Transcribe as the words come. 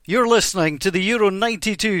You're listening to the Euro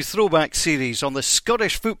 92 Throwback Series on the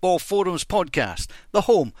Scottish Football Forums podcast, the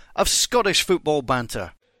home of Scottish football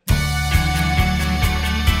banter.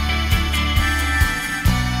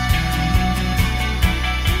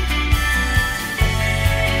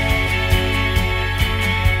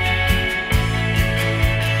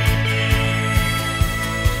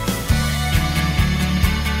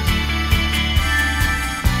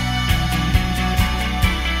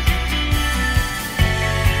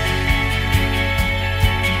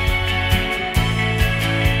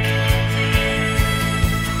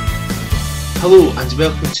 Hello and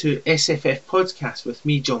welcome to SFF Podcast with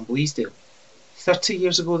me, John Blaisdell. 30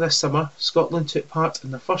 years ago this summer, Scotland took part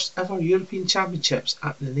in the first ever European Championships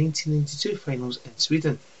at the 1992 finals in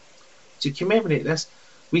Sweden. To commemorate this,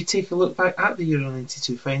 we take a look back at the Euro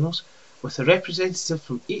 92 finals with a representative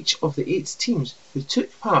from each of the 8 teams who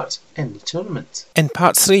took part in the tournament. In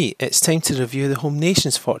part 3, it's time to review the home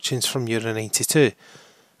nation's fortunes from Euro 92.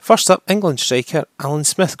 First up, England striker Alan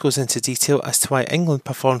Smith goes into detail as to why England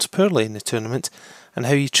performed poorly in the tournament and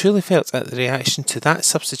how he truly felt at the reaction to that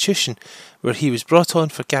substitution where he was brought on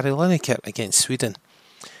for Gary Lineker against Sweden.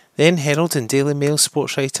 Then Herald and Daily Mail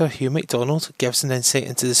sports writer Hugh MacDonald gives an insight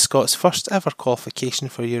into the Scots' first ever qualification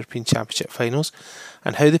for European Championship finals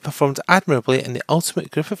and how they performed admirably in the ultimate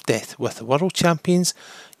group of death with the world champions,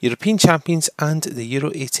 European champions and the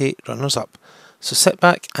Euro 88 runners-up. So sit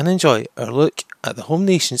back and enjoy our look at the home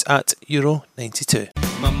nations at Euro 92.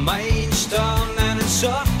 My mind's down and in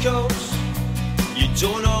circles. You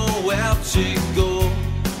don't know where to go.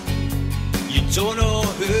 You don't know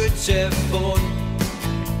who to phone.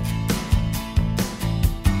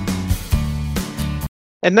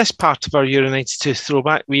 In this part of our Euro 92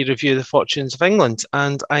 throwback, we review the fortunes of England,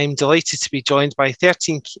 and I'm delighted to be joined by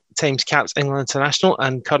 13 times capped England international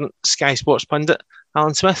and current Sky Sports pundit,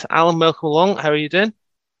 Alan Smith. Alan, welcome along. How are you doing?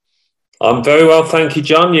 I'm very well, thank you,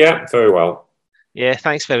 John. Yeah, very well. Yeah,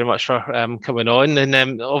 thanks very much for coming on.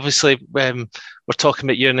 And obviously, we're talking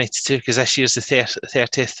about Euro 92 because this year's the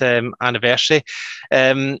 30th anniversary.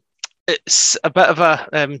 It's a bit of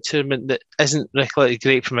a tournament that isn't really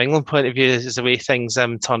great from England point of view as the way things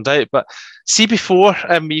turned out. But see, before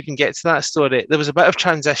we even get to that story, there was a bit of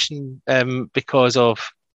transition because of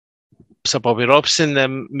Sir Bobby Robson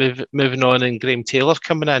moving on and Graham Taylor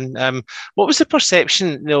coming in. What was the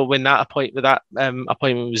perception, when that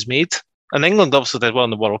appointment was made? And England obviously did well in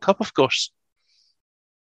the World Cup, of course.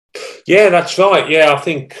 Yeah, that's right. Yeah, I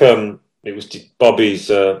think it was Bobby's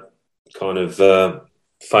kind of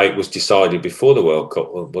fate was decided before the World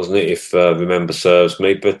Cup, wasn't it? If remember serves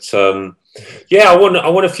me. But yeah, I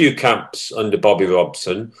won a few caps under Bobby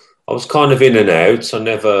Robson. I was kind of in and out. I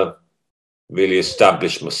never really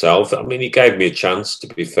established myself. I mean, he gave me a chance, to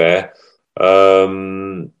be fair.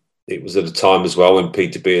 It was at a time as well when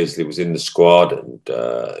Peter Beardsley was in the squad, and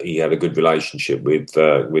he had a good relationship with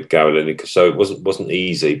Gary Lineker, so it wasn't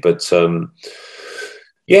easy. But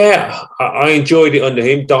yeah, I enjoyed it under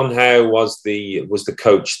him. Don Howe was the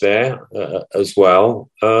coach there as well.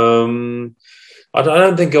 I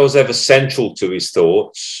don't think I was ever central to his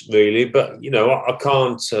thoughts, really, but I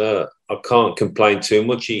can't complain too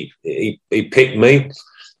much. He picked me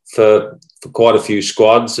for quite a few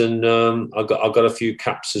squads, and I got a few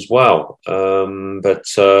caps as well. But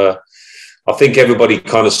I think everybody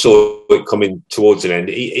kind of saw it coming towards an end.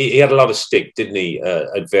 He had a lot of stick, didn't he,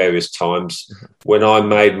 at various times. When I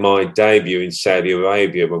made my debut in Saudi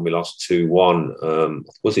Arabia when we lost 2-1,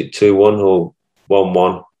 was it 2-1 or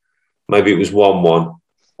 1-1? Maybe it was 1-1.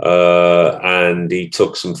 And he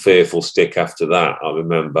took some fearful stick after that, I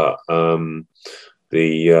remember.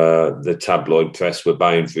 The tabloid press were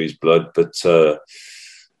baying for his blood. But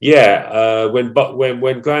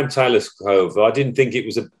when Graham Taylor took over, I didn't think it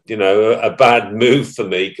was a bad move for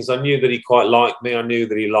me, because I knew that he quite liked me. I knew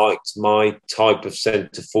that he liked my type of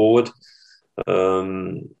centre forward.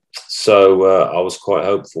 So I was quite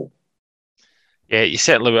hopeful. Yeah, you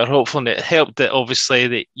certainly were hopeful, and it helped that obviously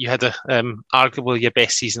that you had arguably your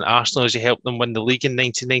best season at Arsenal as you helped them win the league in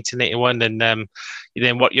 1990-91, and you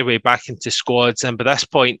then worked your way back into squads. And by this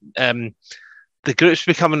point, the group's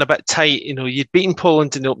becoming a bit tight. You'd beaten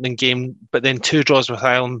Poland in the opening game, but then 2 draws with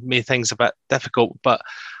Ireland made things a bit difficult. But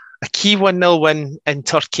a key 1-0 win in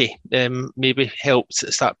Turkey maybe helped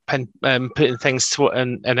start putting things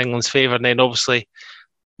in England's favour. And then obviously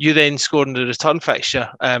you then scored in the return fixture,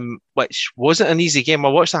 which wasn't an easy game. I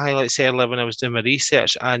watched the highlights earlier when I was doing my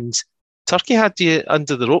research, and Turkey had you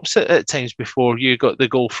under the ropes at times before you got the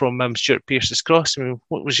goal from Stuart Pearce's cross. I mean,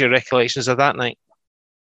 what was your recollections of that night?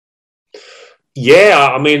 Yeah,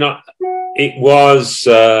 I mean, it was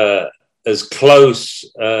as close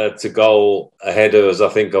to goal a header as I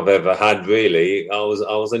think I've ever had. Really, I was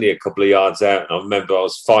only a couple of yards out, and I remember I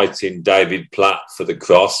was fighting David Platt for the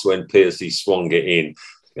cross when Pearcey swung it in,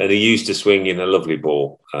 and he used to swing in a lovely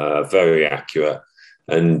ball, very accurate.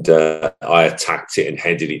 And I attacked it and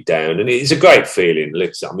headed it down, and it's a great feeling.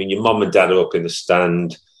 I mean, your mum and dad are up in the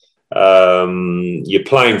stand. You're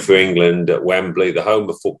playing for England at Wembley, the home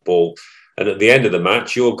of football. And at the end of the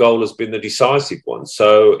match, your goal has been the decisive one.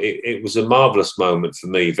 So it was a marvellous moment for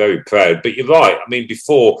me, very proud. But you're right. I mean,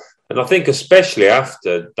 before, and I think especially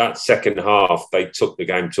after that second half, they took the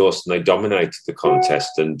game to us and they dominated the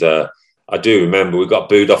contest. And I do remember we got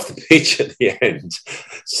booed off the pitch at the end.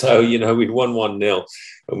 So, we'd won 1-0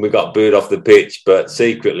 and we got booed off the pitch. But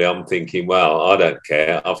secretly, I'm thinking, well, I don't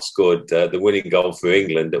care. I've scored the winning goal for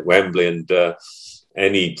England at Wembley, and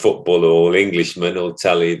any footballer or Englishman will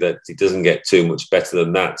tell you that it doesn't get too much better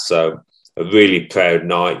than that. So a really proud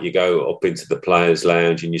night. You go up into the players'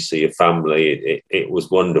 lounge and you see your family. It was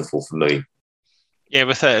wonderful for me. Yeah,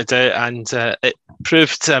 without a doubt, and it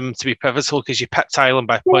proved to be pivotal because you pipped Ireland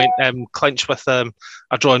by a point, clinched with a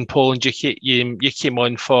draw in Poland. You came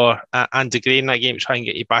on for Andy Gray in that game to try and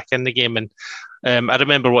get you back in the game, and I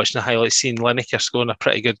remember watching the highlights, seeing Lineker scoring a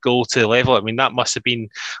pretty good goal to level. I mean, that must have been,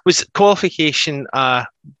 was qualification a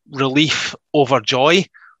relief over joy,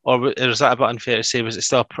 or was that a bit unfair to say? Was it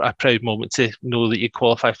still a proud moment to know that you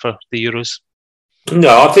qualified for the Euros?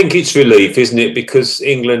 No, I think it's relief, isn't it? Because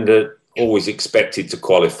England are always expected to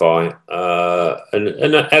qualify, and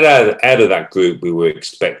out of that group, we were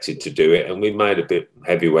expected to do it, and we made a bit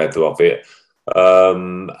heavy weather of it.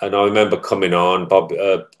 And I remember coming on,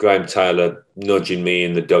 Graham Taylor nudging me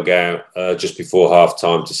in the dugout just before half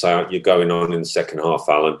time to say, "You're going on in the second half,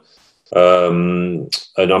 Alan." And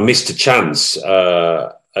I missed a chance.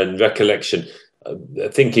 And recollection,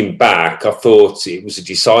 thinking back, I thought it was a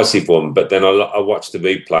decisive one, but then I watched the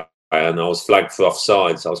replay and I was flagged for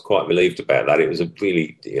offside, so I was quite relieved about that. It was a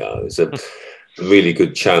really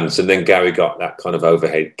good chance, and then Gary got that kind of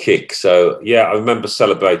overhead kick. So yeah, I remember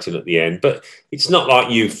celebrating at the end, but it's not like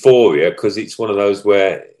euphoria because it's one of those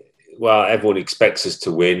where, well, everyone expects us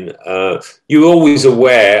to win. You're always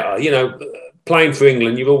aware, playing for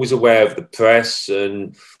England, you're always aware of the press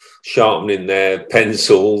and sharpening their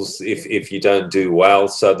pencils if you don't do well.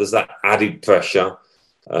 So there's that added pressure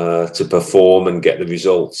to perform and get the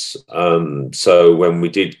results. So when we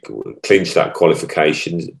did clinch that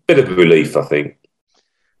qualification, a bit of a relief, I think.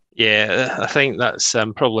 Yeah, I think that's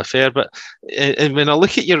probably fair. But when I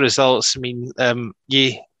look at your results, I mean,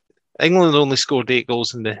 England only scored 7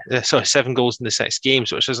 goals in the 6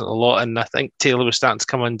 games, which isn't a lot. And I think Taylor was starting to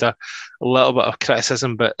come under a little bit of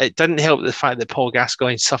criticism, but it didn't help the fact that Paul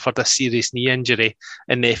Gascoigne suffered a serious knee injury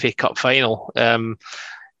in the FA Cup final. How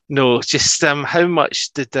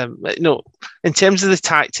much did in terms of the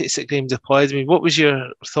tactics that Graham deployed? I mean, what was your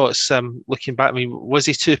thoughts looking back? I mean, was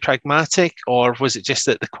he too pragmatic, or was it just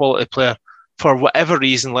that the quality player, for whatever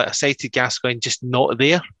reason, like I cited Gascoigne, just not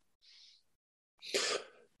there?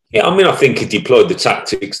 Yeah, I mean, I think he deployed the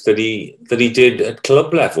tactics that he did at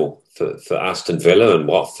club level for Aston Villa and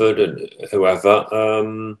Watford and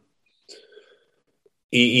whoever.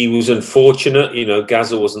 He was unfortunate,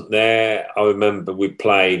 Gazza wasn't there. I remember we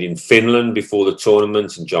played in Finland before the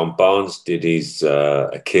tournament and John Barnes did his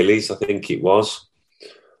Achilles, I think it was.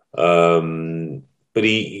 But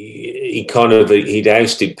he'd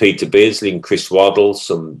ousted Peter Beardsley and Chris Waddle,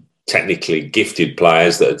 some technically gifted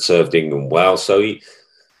players that had served England well. So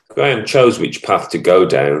Graham chose which path to go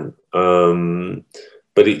down.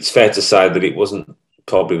 But it's fair to say that it wasn't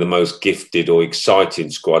probably the most gifted or exciting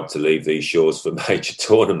squad to leave these shores for a major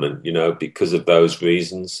tournament, because of those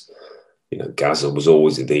reasons. Gazza was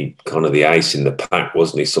always the ace in the pack,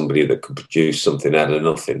 wasn't he? Somebody that could produce something out of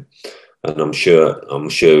nothing. And I'm sure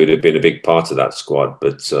he'd have been a big part of that squad.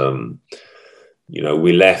 But,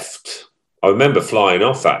 we left. I remember flying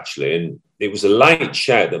off, actually, and it was a late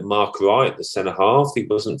shout that Mark Wright, the centre-half, he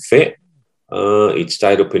wasn't fit. He'd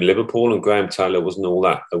stayed up in Liverpool and Graham Taylor wasn't all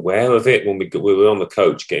that aware of it when we were on the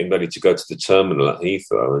coach getting ready to go to the terminal at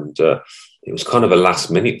Heathrow, and it was kind of a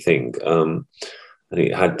last-minute thing. And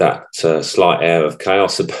it had that slight air of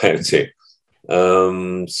chaos about it.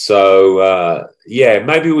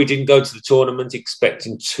 Maybe we didn't go to the tournament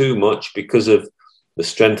expecting too much because of the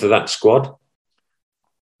strength of that squad.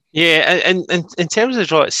 Yeah, and in terms of the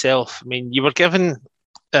draw itself, I mean, you were given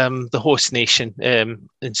the host nation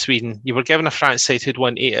in Sweden. You were given a France side who'd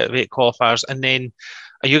won 8 out of 8 qualifiers, and then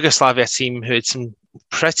a Yugoslavia team who had some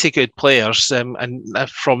pretty good players, and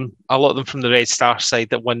from a lot of them from the Red Star side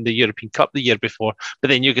that won the European Cup the year before. But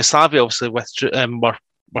then Yugoslavia obviously were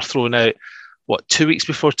thrown out 2 weeks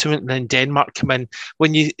before tournament, and then Denmark come in.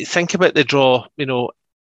 When you think about the draw,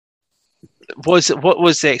 what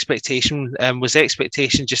was the expectation? Was the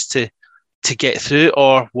expectation just to get through,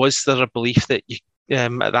 or was there a belief that you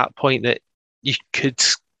at that point that you could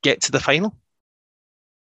get to the final?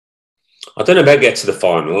 I don't know about get to the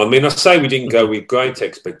final. I mean, I say we didn't go with great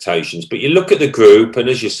expectations, but you look at the group, and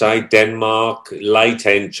as you say, Denmark, late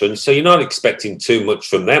entrance, so you're not expecting too much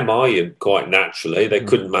from them, are you? Quite naturally, they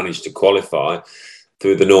couldn't manage to qualify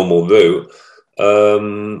through the normal route.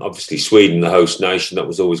 Obviously, Sweden, the host nation, that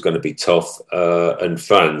was always going to be tough, and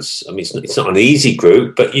France. I mean, it's not an easy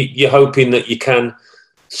group, but you're hoping that you can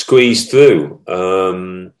squeeze through.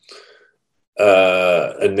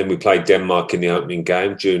 And then we played Denmark in the opening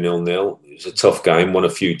game, drew 0-0. It was a tough game, won a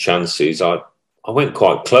few chances. I went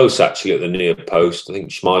quite close, actually, at the near post. I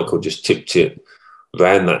think Schmeichel just tipped it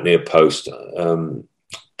around that near post.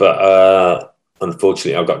 But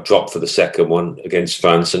unfortunately, I got dropped for the second one against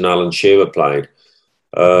France, and Alan Shearer played.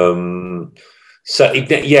 So,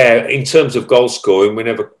 yeah, in terms of goal scoring, we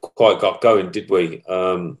never quite got going, did we?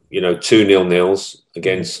 2 0-0s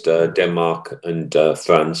against Denmark and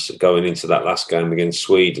France going into that last game against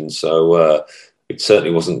Sweden. So it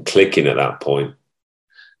certainly wasn't clicking at that point.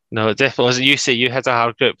 No, it definitely wasn't. You say you had a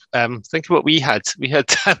hard group. Think of what we had. We had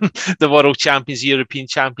the world champions, European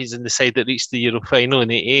champions, and the side that reached the Euro final in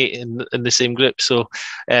 '88 in the same group. So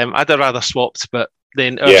I'd have rather swapped, but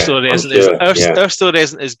then our story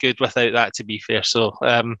isn't as good without that, to be fair. So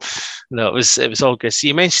no, it was all good. So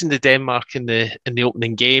you mentioned the Denmark in the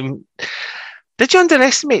opening game. Did you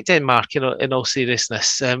underestimate Denmark? In all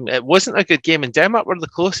seriousness, it wasn't a good game, and Denmark were the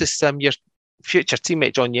closest. Your future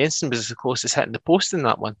teammate John Jensen was the closest hitting the post in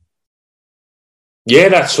that one. Yeah,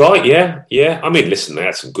 that's right. Yeah. I mean, listen, they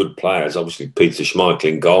had some good players. Obviously, Peter Schmeichel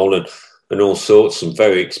in goal and all sorts. Some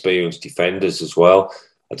very experienced defenders as well.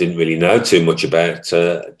 I didn't really know too much about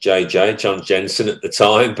John Jensen at the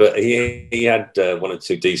time, but he had one or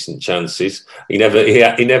two decent chances. He never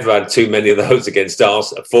had too many of those against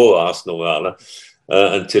Arsenal, for Arsenal rather,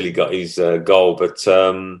 until he got his goal. But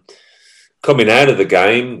coming out of the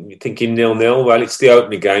game, you're thinking 0-0. Well, it's the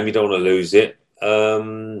opening game; you don't want to lose it.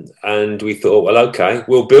 And we thought, well, okay,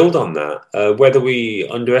 we'll build on that. Whether we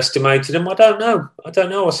underestimated them, I don't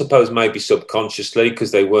know. I suppose maybe subconsciously,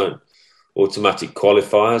 because they weren't automatic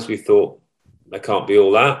qualifiers. We thought they can't be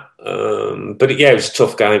all that. But yeah, it was a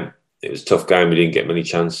tough game. We didn't get many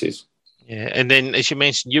chances. Yeah, and then as you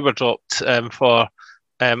mentioned, you were dropped for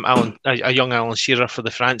a young Alan Shearer for the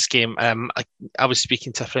France game. I was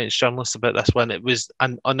speaking to a French journalist about this one. It was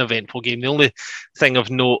an uneventful game. The only thing of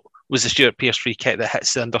note was the Stuart Pearce free kick that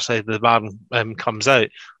hits the underside of the bar and comes out.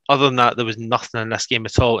 Other than that, there was nothing in this game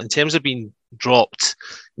at all. In terms of being dropped,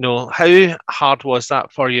 how hard was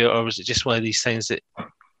that for you, or was it just one of these things that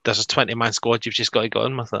there's a 20-man squad, you've just got to go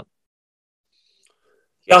on with it?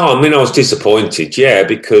 Yeah, I mean, I was disappointed,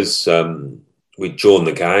 because we'd drawn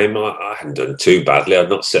the game. I hadn't done too badly. I'd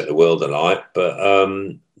not set the world alight, but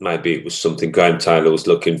maybe it was something Graham Taylor was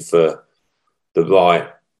looking for, the right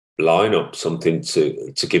lineup, something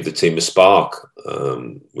to give the team a spark,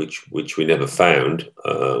 which we never found.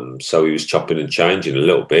 So he was chopping and changing a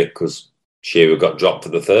little bit because Shearer got dropped for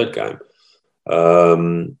the third game.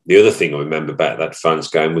 The other thing I remember about that France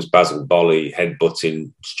game was Basil Bolly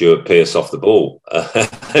headbutting Stuart Pearce off the ball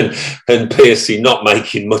and Pearcey not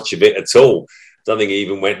making much of it at all. I don't think he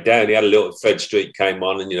even went down. He had a little, Fred Street came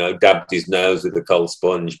on and, dabbed his nose with a cold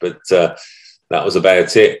sponge, but that was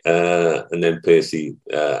about it. And then Pearcey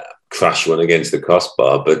crashed one against the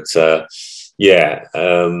crossbar. But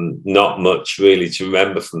not much really to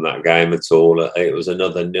remember from that game at all. It was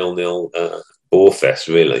another 0-0 bore fest,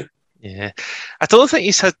 really. Yeah, I don't think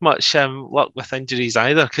he's had much luck with injuries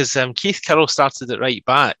either, because Keith Carroll started at right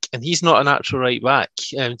back, and he's not a natural right back.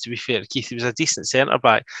 To be fair to Keith, he was a decent centre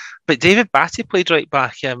back. But David Batty played right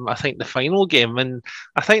back, I think, the final game, and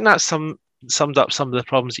I think that's summed up some of the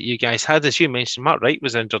problems that you guys had. As you mentioned, Mark Wright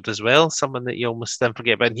was injured as well, someone that you almost then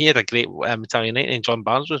forget about. And he had a great Italian night, and John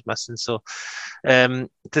Barnes was missing. So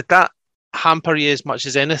did that hamper you as much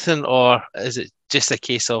as anything, or is it just a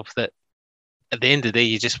case of that at the end of the day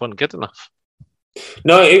you just weren't good enough?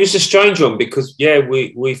 No, it was a strange one because,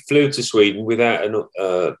 we flew to Sweden without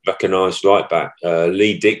a recognised right back.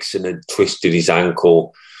 Lee Dixon had twisted his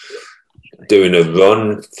ankle doing a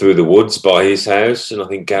run through the woods by his house, and I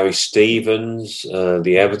think Gary Stevens,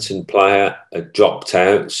 the Everton player, had dropped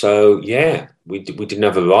out. So we didn't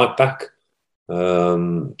have a right back.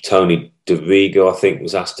 Tony DeVigo, I think,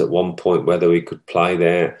 was asked at one point whether he could play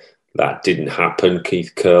there. That didn't happen.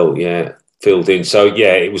 Keith Curl, filled in. So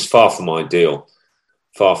it was far from ideal.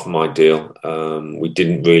 Far from ideal. We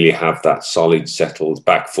didn't really have that solid, settled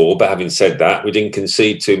back four. But having said that, we didn't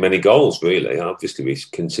concede too many goals, really. Obviously, we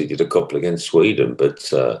conceded a couple against Sweden,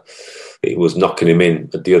 but it was knocking him in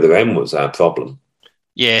at the other end was our problem.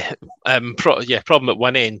 Yeah, problem at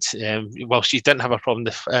one end. Whilst you didn't have a problem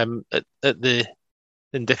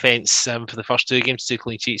in defence for the first 2 games, 2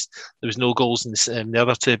 clean sheets, there was no goals in the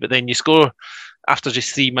other 2. But then you score after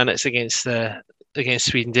just 3 minutes against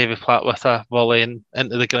Sweden. David Platt with a volley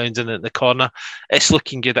into the ground and at the corner. It's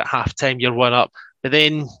looking good at half time. You're 1-up, but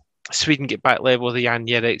then Sweden get back level with the Jan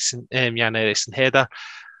Eriksson header,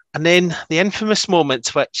 and then the infamous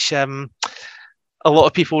moment, which a lot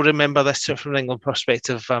of people remember this from an England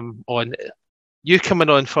perspective. On you coming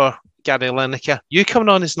on for Gary Lineker, you coming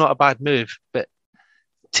on is not a bad move, but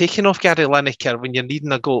taking off Gary Lineker when you're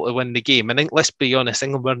needing a goal to win the game, and let's be honest,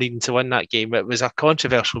 England were needing to win that game. It was a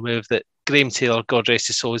controversial move that Graham Taylor, God rest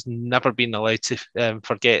his soul, has never been allowed to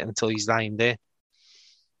forget until his dying day.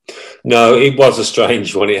 No, it was a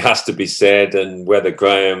strange one, it has to be said, and whether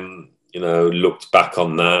Graham, looked back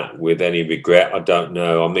on that with any regret, I don't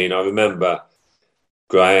know. I mean, I remember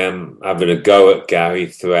Graham having a go at Gary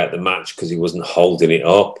throughout the match because he wasn't holding it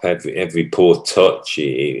up. Every poor touch,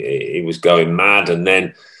 he was going mad. And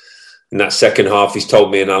then in that second half, he's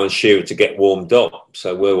told me and Alan Shearer to get warmed up.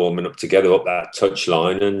 So we're warming up together up that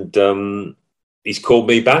touchline, and he's called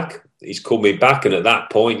me back. And at that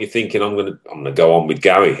point, you're thinking, I'm going to go on with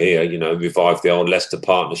Gary here. Revive the old Leicester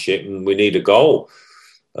partnership, and we need a goal.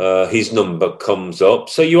 His number comes up,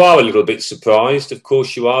 so you are a little bit surprised, of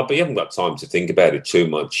course you are, but you haven't got time to think about it too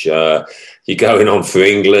much. You're going on for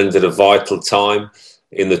England at a vital time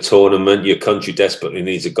in the tournament. Your country desperately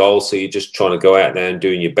needs a goal, so you're just trying to go out there and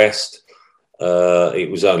doing your best. It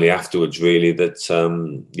was only afterwards really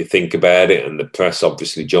that you think about it, and the press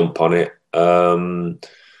obviously jump on it, but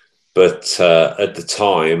at the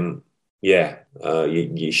time,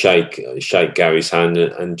 you shake Gary's hand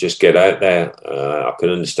and just get out there. I can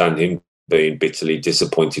understand him being bitterly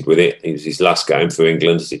disappointed with it. It was his last game for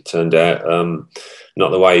England, as it turned out.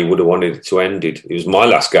 Not the way he would have wanted it to end. It was my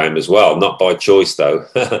last game as well, not by choice though.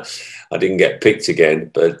 I didn't get picked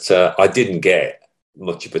again, but I didn't get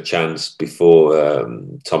much of a chance before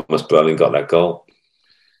Thomas Brolin got that goal.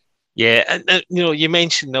 Yeah, and you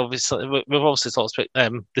mentioned obviously we've also talked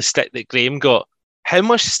about the stick that Graham got. How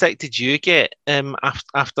much stick did you get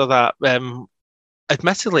after that?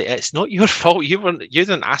 Admittedly, it's not your fault. You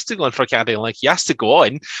didn't ask to go on for Gary. Like, you asked to go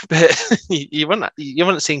on, but you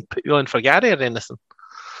weren't saying put you on for Gary or anything.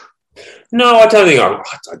 No, I don't think I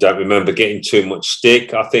don't remember getting too much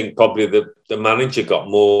stick. I think probably the manager got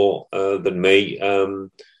more than me.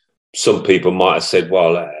 Some people might have said,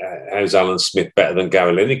 "Well, how's Alan Smith better than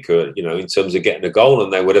Gary Lineker?" In terms of getting a goal,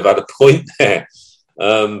 and they would have had a point there.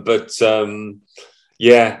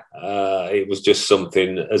 It was just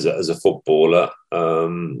something as a footballer.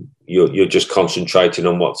 You're just concentrating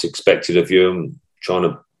on what's expected of you and trying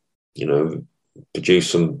to, produce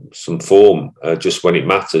some form just when it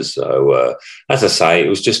matters. So, as I say, it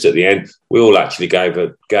was just at the end. We all actually gave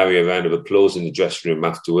Gary a round of applause in the dressing room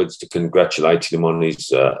afterwards to congratulate him on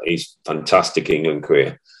his fantastic England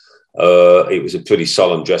career. It was a pretty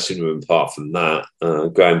solemn dressing room. Apart from that,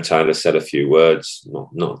 Graham Taylor said a few words,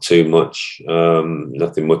 not too much,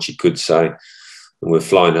 nothing much he could say, and we're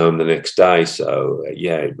flying home the next day. So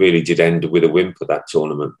it really did end with a whimper, that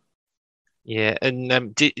tournament. Yeah,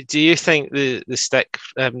 and do you think the stick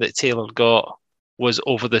that Taylor got was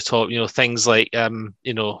over the top? Things like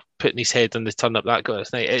putting his head on the turn up, that kind of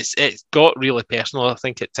thing. It's got really personal, I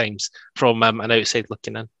think, at times from an outside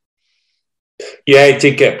looking in. Yeah, it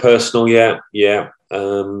did get personal. Yeah.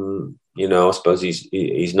 I suppose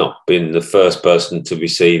he's not been the first person to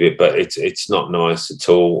receive it, but it's not nice at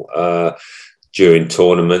all. During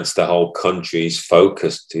tournaments, the whole country is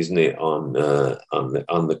focused, isn't it, on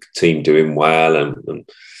the team doing well, and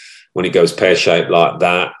when it goes pear shaped like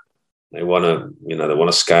that, they want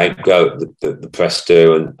to scapegoat. The press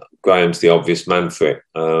do, and Graham's the obvious man for it.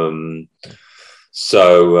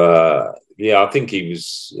 I think he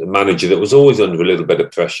was a manager that was always under a little bit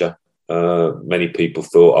of pressure. Many people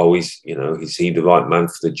thought, is he the right man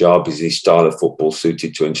for the job? Is his style of football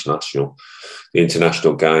suited to the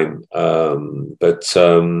international game?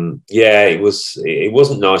 It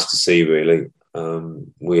wasn't nice to see, really.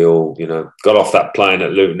 We all, got off that plane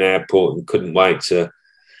at Luton Airport and couldn't wait to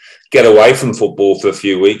get away from football for a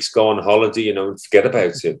few weeks, go on holiday, and forget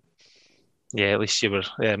about it. Yeah, at least you were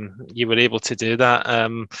able to do that.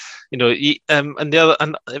 And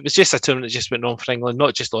it was just a tournament that just went on for England,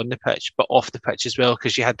 not just on the pitch but off the pitch as well,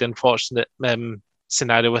 because you had the unfortunate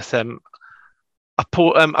scenario with a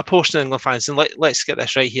portion of England fans, and let's get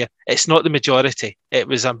this right here. It's not the majority. It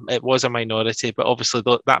was a minority, but obviously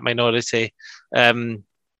that minority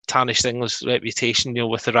tarnished England's reputation.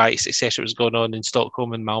 With the riots, etc., was going on in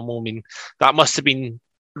Stockholm and Malmo. I mean, that must have been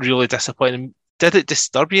really disappointing. Did it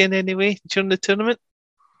disturb you in any way during the tournament?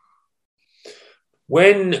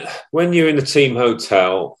 When you're in the team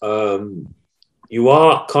hotel, you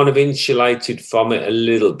are kind of insulated from it a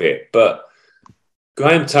little bit. But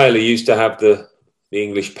Graham Taylor used to have the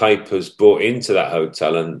English papers brought into that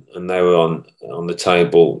hotel, and they were on the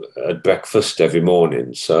table at breakfast every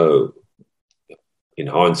morning. So, in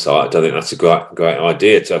hindsight, I don't think that's a great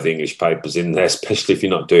idea to have the English papers in there, especially if you're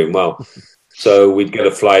not doing well. So we'd get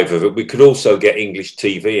a flavour of it. We could also get English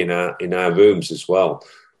TV in our rooms as well,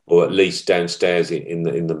 or at least downstairs in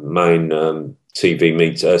the main TV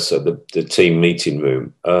meter, so the team meeting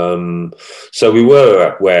room. So we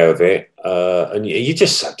were aware of it, and you're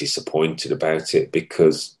just so disappointed about it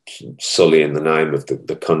because sullying the name of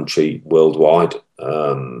the country worldwide.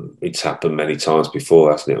 It's happened many times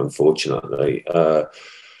before, hasn't it? Unfortunately, at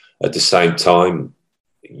the same time,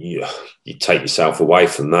 you take yourself away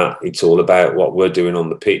from that. It's all about what we're doing on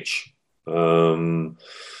the pitch.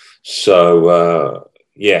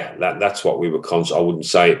 Yeah, that's what we were I wouldn't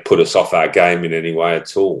say it put us off our game in any way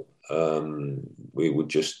at all. We would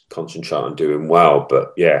just concentrate on doing well.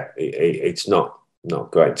 But yeah, it's not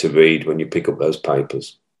great to read when you pick up those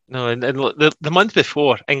papers. No, and the month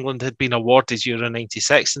before, England had been awarded Euro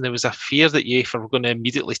 96, and there was a fear that UEFA were going to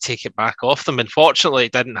immediately take it back off them. Unfortunately,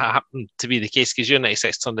 it didn't happen to be the case because Euro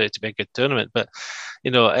 96 turned out to be a good tournament. But,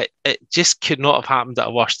 it just could not have happened at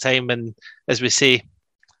a worse time. And as we say,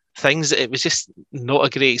 it was just not a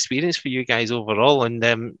great experience for you guys overall.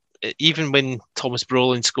 And even when Thomas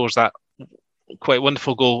Brolin scores that quite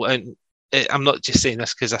wonderful goal, and I'm not just saying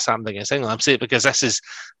this because this happened against England, I'm saying it because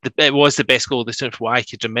it was the best goal of the tournament for what I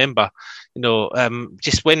could remember.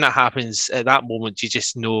 Just when that happens at that moment, you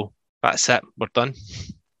just know that's it, we're done.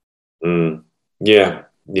 Yeah.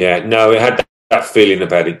 No, it had that feeling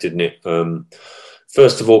about it, didn't it?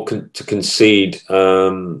 First of all, to concede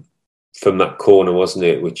from that corner, wasn't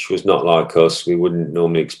it? Which was not like us. We wouldn't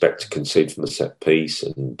normally expect to concede from a set piece.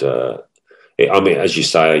 And as you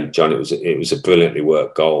say, John, it was a brilliantly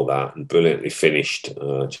worked goal, that, and brilliantly finished,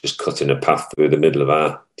 just cutting a path through the middle of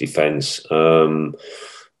our defence.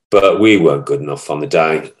 But we weren't good enough on the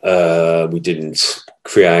day. We didn't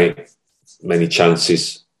create many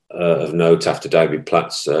chances of note after David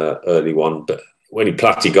Platt's early one. But when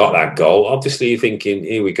Platty got that goal, obviously you're thinking,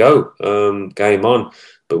 here we go, game on.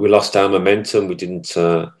 But we lost our momentum. We didn't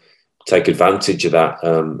take advantage of that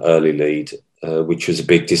early lead, which was a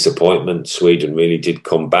big disappointment. Sweden really did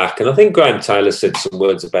come back. And I think Graham Taylor said some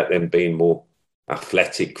words about them being more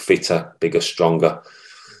athletic, fitter, bigger, stronger.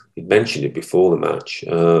 He'd mentioned it before the match.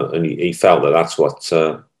 And he felt that that's what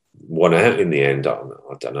won out in the end. I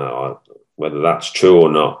don't know whether that's true or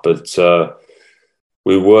not. But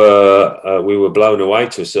we were blown away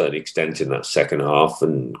to a certain extent in that second half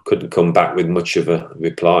and couldn't come back with much of a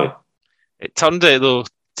reply. It turned out, though,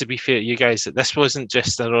 to be fair to you guys, that this wasn't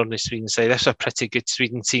just an ordinary Sweden side. This was a pretty good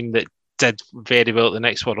Sweden team that did very well at the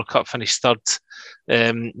next World Cup, finished third.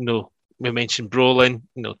 We mentioned Brolin.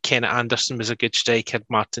 Kenneth Anderson was a good striker.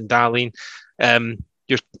 Martin Dahlin.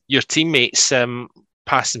 Your teammates,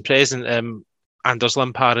 past and present, Anders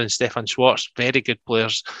Limpar and Stefan Schwarz, very good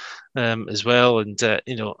players as well. And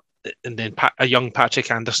and then a young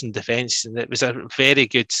Patrick Anderson defence, and it was a very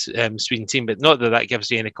good Sweden team. But not that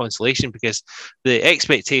gives you any consolation, because the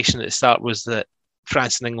expectation at the start was that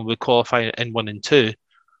France and England would qualify in 1 and 2,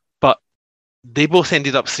 but they both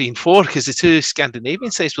ended up 3 and 4 because the two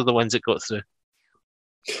Scandinavian sides were the ones that got through.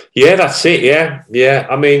 Yeah, that's it. Yeah.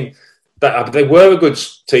 I mean, they were a good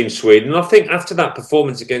team, Sweden. And I think after that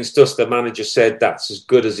performance against us, the manager said that's as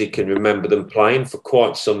good as he can remember them playing for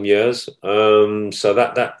quite some years. So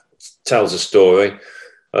that tells a story.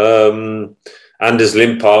 Anders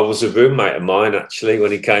Limpar was a roommate of mine, actually,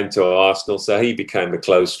 when he came to Arsenal. So he became a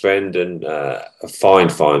close friend and a fine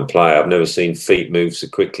player. I've never seen feet move so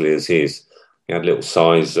quickly as his. He had little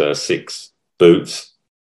size 6 boots.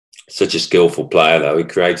 Such a skillful player, though. He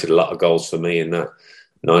created a lot of goals for me in that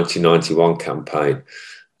 1991 campaign.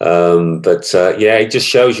 It just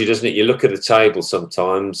shows you, doesn't it? You look at the table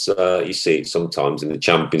sometimes, you see it sometimes in the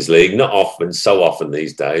Champions League, not often, so often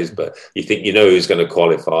these days, but you think you know who's going to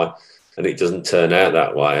qualify, and it doesn't turn out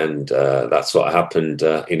that way. And that's what happened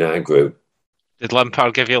in our group. Did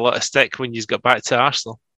Lampard give you a lot of stick when you got back to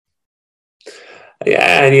Arsenal?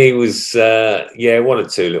 Yeah, and he was, 1 or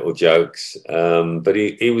 2 little jokes, but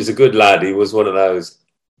he was a good lad. He was one of those,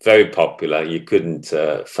 very popular. You couldn't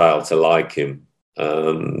fail to like him.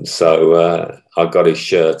 So I got his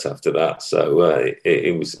shirt after that. So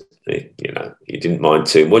it was, you didn't mind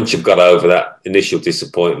too. Once you've got over that initial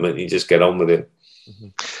disappointment, you just get on with it. Mm-hmm.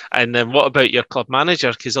 And then what about your club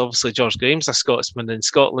manager? Because obviously George Graham's a Scotsman, and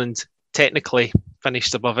Scotland technically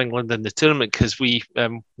finished above England in the tournament because we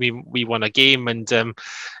won a game, and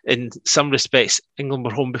in some respects England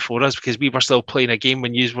were home before us because we were still playing a game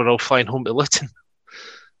when you were all flying home to Luton.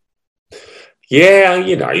 Yeah,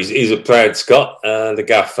 he's a proud Scot, the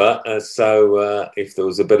gaffer. So if there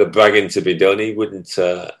was a bit of bragging to be done, he wouldn't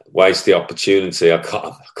waste the opportunity. I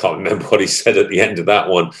can't remember what he said at the end of that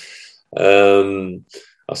one.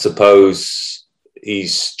 I suppose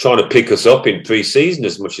he's trying to pick us up in pre-season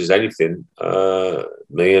as much as anything.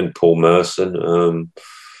 Me and Paul Merson,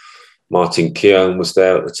 Martin Keown was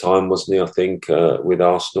there at the time, wasn't he? I think with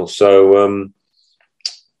Arsenal. So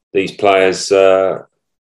these players.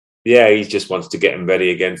 He just wants to get them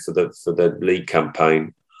ready again for the league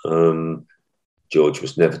campaign. George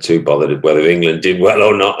was never too bothered whether England did well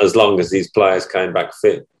or not, as long as these players came back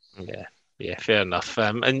fit. Yeah, fair enough.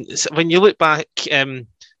 And when you look back 30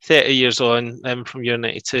 years on from your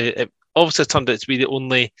 92, it obviously turned out to be the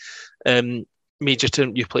only major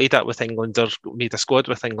tournament you played at with England or made a squad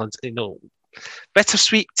with England.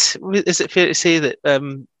 Bittersweet, is it fair to say that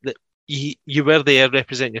that you were there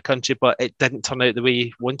representing your country, but it didn't turn out the way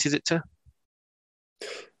you wanted it to?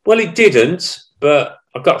 Well, it didn't, but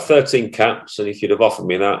I've got 13 caps, and if you'd have offered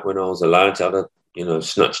me that when I was a lad, I'd have,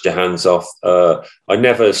 snatched your hands off. I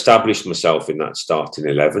never established myself in that starting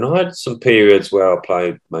 11. I had some periods where I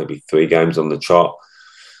played maybe 3 games on the trot.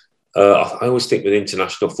 I always think with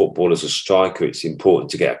international football as a striker, it's important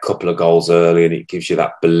to get a couple of goals early, and it gives you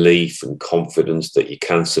that belief and confidence that you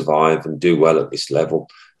can survive and do well at this level.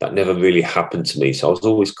 That never really happened to me. So I was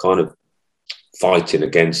always kind of fighting to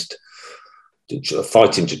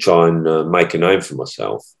try and make a name for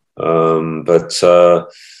myself. But I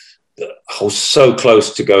was so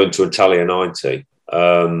close to going to Italia 90.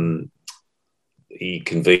 He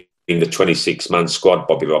convened the 26-man squad,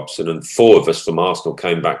 Bobby Robson, and 4 of us from Arsenal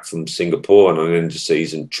came back from Singapore on an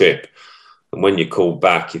end-of-season trip. And when you're called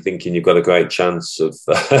back, you're thinking you've got a great chance of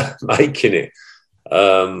making it.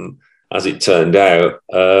 As it turned out,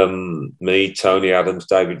 me, Tony Adams,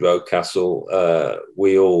 David Rocastle,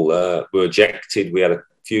 we all were ejected. We had a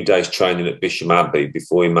few days training at Bisham Abbey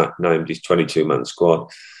before he named his 22-man squad.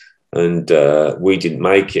 And we didn't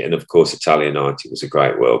make it. And, of course, Italia 90 was a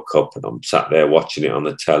great World Cup. And I'm sat there watching it on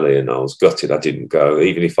the telly, and I was gutted I didn't go.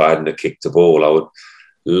 Even if I hadn't have kicked the ball, I would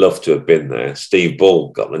love to have been there. Steve Bull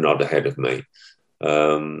got the nod ahead of me.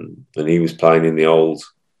 And he was playing in the old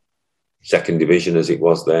second division as it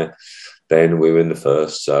was there. Then we were in the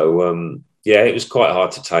first. So, it was quite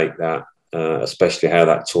hard to take that, especially how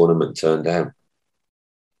that tournament turned out.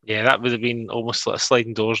 Yeah, that would have been almost like a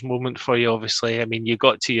sliding doors moment for you, obviously. I mean, you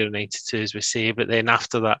got to your 92, as we say, but then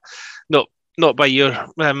after that, not by your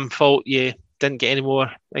fault, you didn't get any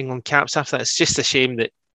more England caps after that. It's just a shame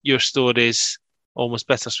that your story is almost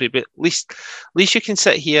bittersweet, but at least you can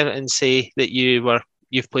sit here and say that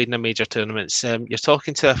you've played in a major tournaments. You're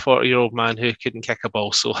talking to a 40-year-old man who couldn't kick a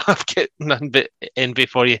ball, so I've got none but envy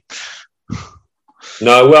for you.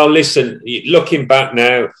 No, well, listen, looking back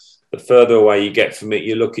now, the further away you get from it,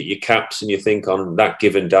 you look at your caps and you think on that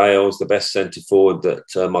given day, I was the best centre forward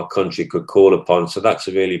that my country could call upon. So that's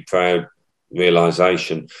a really proud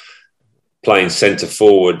realisation. Playing centre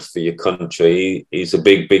forward for your country is a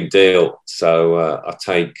big, big deal. So I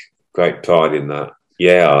take great pride in that.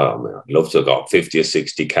 Yeah, I'd love to have got 50 or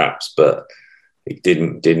 60 caps, but it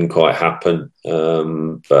didn't quite happen.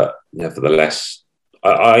 But nevertheless,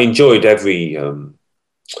 I enjoyed every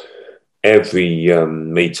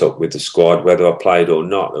meet up with the squad, whether I played or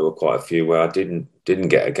not. There were quite a few where I didn't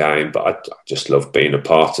get a game, but I just loved being a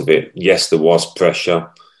part of it. Yes, there was pressure.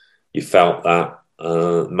 You felt that.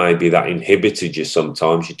 Maybe that inhibited you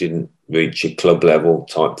sometimes. You didn't reach your club level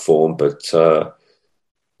type form, but to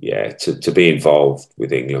be involved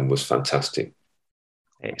with England was fantastic.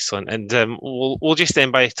 Excellent. And we'll just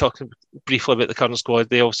end by talking briefly about the current squad.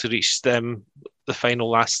 They also reached the final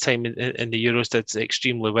last time in the Euros, did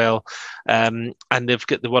extremely well. And they've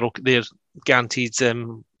got they're guaranteed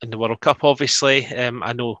in the World Cup, obviously.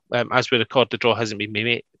 I know as we record, the draw hasn't been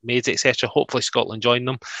made, etc. Hopefully Scotland join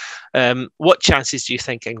them. What chances do you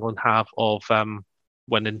think England have of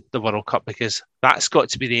winning the World Cup? Because that's got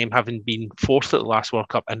to be the aim, having been fourth at the last World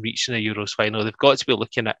Cup and reaching a Euros final. They've got to be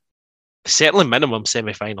looking at certainly minimum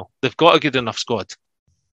semi-final. They've got a good enough squad.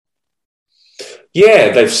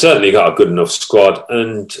 Yeah, they've certainly got a good enough squad,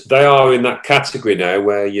 and they are in that category now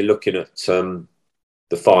where you're looking at the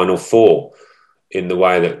final four. in the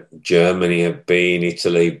way that Germany have been,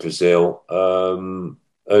 Italy, Brazil,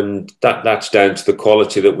 and that's down to the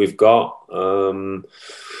quality that we've got.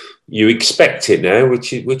 You expect it now,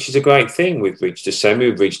 which is a great thing. We've reached a semi,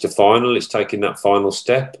 we've reached a final. It's taking that final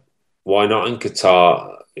step. Why not in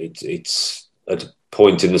Qatar? It's at a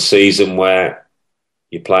point in the season where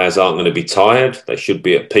your players aren't going to be tired. They should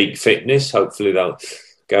be at peak fitness. Hopefully,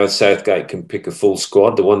 Gareth Southgate can pick a full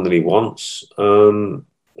squad, the one that he wants. Who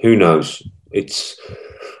knows?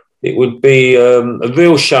 It would be a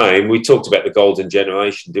real shame. We talked about the golden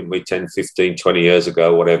generation, didn't we, 10, 15, 20 years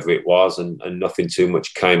ago, whatever it was, and nothing too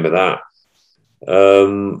much came of that.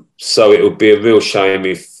 So it would be a real shame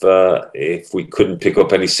if we couldn't pick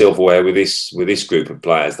up any silverware with this group of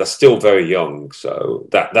players. They're still very young, so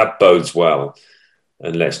that bodes well.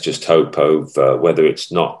 And let's just hope over whether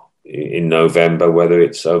it's not in November, whether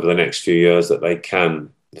it's over the next few years, that they can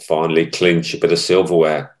finally clinch a bit of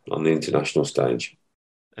silverware on the international stage.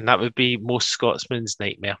 And that would be most Scotsmen's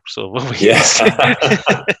nightmare. So we'll wait. Yeah.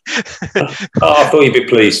 I thought you'd be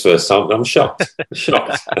pleased first. I'm shocked.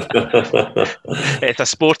 It's a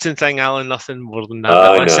sporting thing, Alan. Nothing more than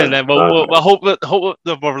that. Listen, we'll hope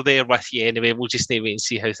that we're there with you anyway. We'll just need to wait and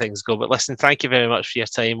see how things go. But listen, thank you very much for your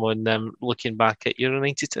time on looking back at Euro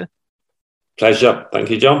 92. Pleasure. Thank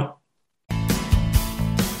you, John.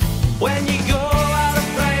 When you go out of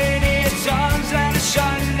Friday, it's on and it's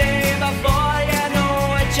Sunday. Before you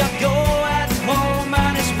know it, you go at home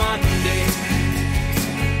and it's Monday.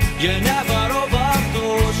 You never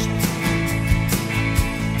overdosed.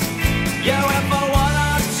 You went for one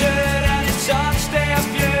or two and it's on stay a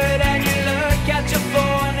few. Then you look at your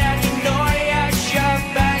phone and you know you should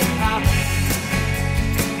be up.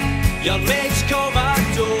 Your mates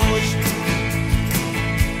comatose.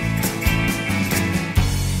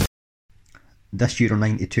 This Euro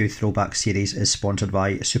 92 throwback series is sponsored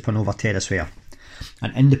by Supernova Terracewear,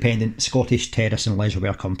 an independent Scottish terrace and leisure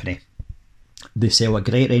wear company. They sell a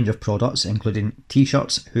great range of products including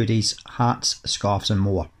t-shirts, hoodies, hats, scarves and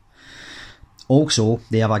more. Also,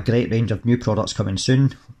 they have a great range of new products coming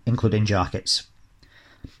soon, including jackets.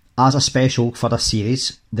 As a special for this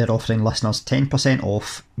series, they're offering listeners 10%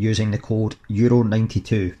 off using the code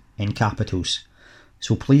Euro92 in capitals.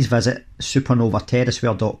 So please visit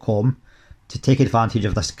supernovaterracewear.com to take advantage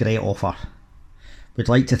of this great offer. We'd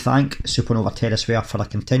like to thank Supernova Terracewear for their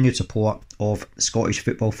continued support of Scottish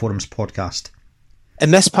Football Forums podcast.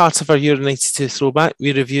 In this part of our Euro 92 throwback,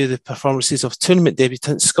 we review the performances of tournament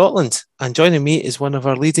debutant Scotland. And joining me is one of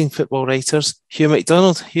our leading football writers, Hugh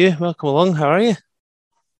McDonald. Hugh, welcome along. How are you?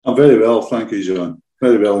 I'm very well, thank you, John.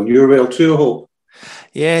 Very well. And you're well too, I hope?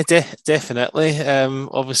 Yeah, definitely.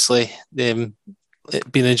 Obviously,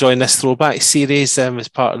 been enjoying this throwback series as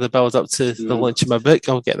part of the build up to the launch of my book.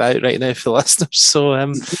 I'll get that out right now for the listeners. So,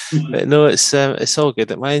 but no, it's all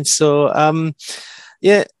good at mine. So,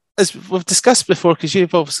 yeah, as we've discussed before, because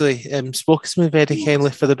you've obviously spoken to me very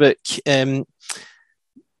kindly for the book.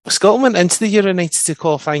 Scotland went into the Euro 92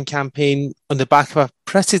 qualifying campaign on the back of a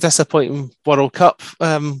pretty disappointing World Cup,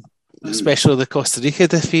 especially the Costa Rica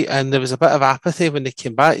defeat, and there was a bit of apathy when they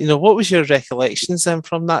came back. You know, what was your recollections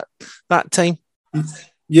from that time?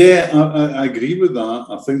 Yeah, I agree with that.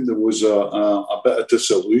 I think there was a bit of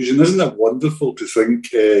disillusion. Isn't it wonderful to think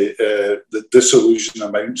that disillusion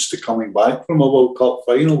amounts to coming back from a World Cup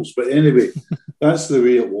finals? But anyway, that's the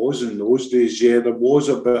way it was in those days. Yeah, there was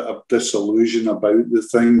a bit of disillusion about the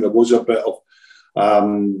thing. There was a bit of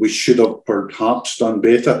we should have perhaps done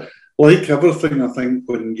better. Like everything, I think,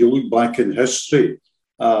 when you look back in history,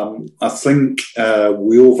 I think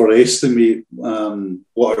we overestimate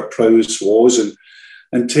what our prowess was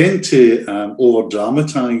and tend to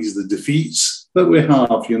over-dramatise the defeats that we have.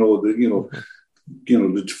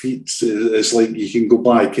 The defeats. It's like you can go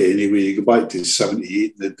back anyway. You go back to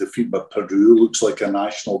 '78. The defeat by Peru looks like a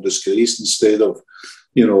national disgrace instead of,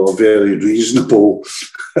 a very reasonable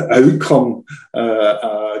outcome.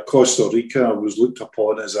 Costa Rica was looked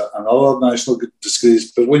upon as another national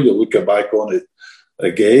disgrace. But when you look back on it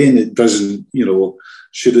again, it doesn't,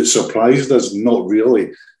 should it surprise us? Not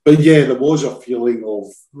really. But yeah, there was a feeling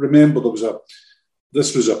of, remember,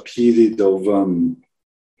 this was a period of, when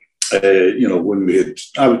we had,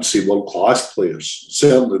 I would say, world-class players,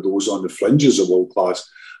 certainly those on the fringes of world-class,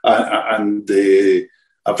 and a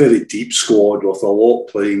very deep squad with a lot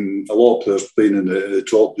of players playing in the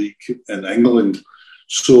top league in England.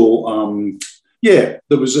 So, there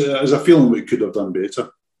was a feeling we could have done better.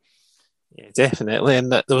 Yeah, definitely,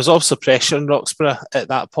 and there was also pressure on Roxburgh at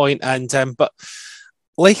that point. And but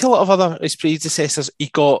like a lot of his predecessors, he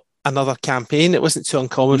got another campaign. It wasn't too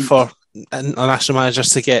uncommon for international managers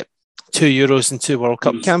to get 2 Euros and 2 World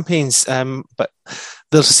Cup campaigns, but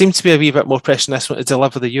there seemed to be a wee bit more pressure in this one to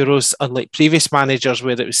deliver the Euros, unlike previous managers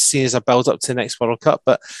where it was seen as a build-up to the next World Cup.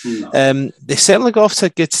 But they certainly got off to a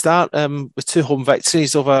good start with 2 home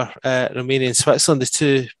victories over Romania and Switzerland,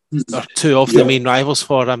 the two of the main rivals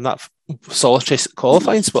for that solitary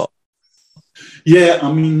qualifying spot. Yeah,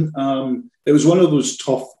 I mean, it was one of those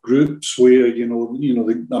tough groups where,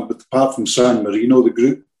 apart from San Marino, the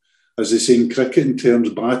group, as they say in cricketing terms,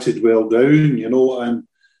 batted well down, and,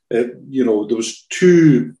 there was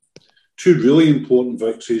two really important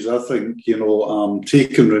victories, I think,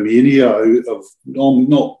 taking Romania out of,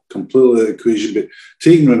 not completely the equation, but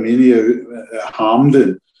taking Romania out at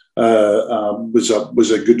Hampden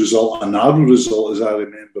was a good result, a narrow result, as I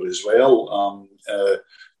remember as well,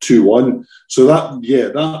 2-1. So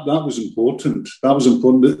that was important. That was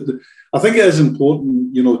important. I think it is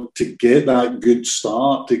important, to get that good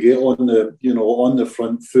start, to get on the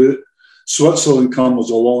front foot. Switzerland comes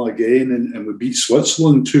along again, and we beat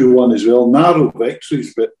Switzerland 2-1 as well. Narrow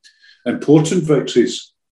victories, but important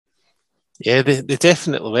victories. Yeah, they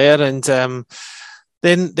definitely were, and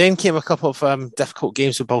then came a couple of difficult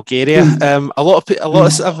games with Bulgaria. A lot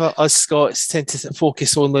of us Scots tend to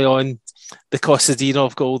focus only on the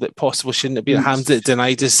Kostadinov goal that possibly shouldn't have been at Hampden. It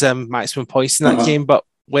denied us maximum points in that game. But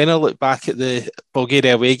when I look back at the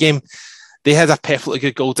Bulgaria away game, they had a perfectly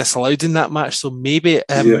good goal disallowed in that match. So maybe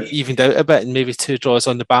it evened out a bit, and maybe 2 draws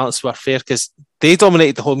on the balance were fair because they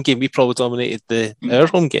dominated the home game. We probably dominated our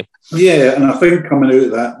home game. Yeah, and I think coming out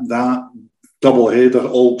of that double header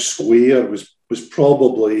all square was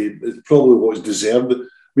probably what was deserved. I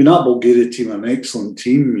mean, that Bulgaria team are an excellent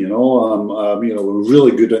team,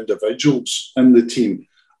 really good individuals in the team.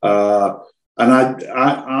 And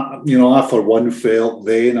I for one felt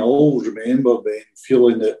then, I always remember then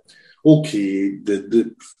feeling that, okay,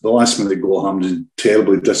 the last minute goal at Hampden is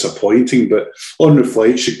terribly disappointing, but on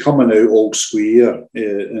reflection, coming out all square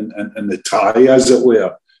in the tie, as it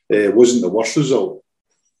were, wasn't the worst result.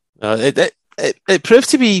 It proved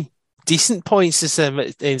to be decent points as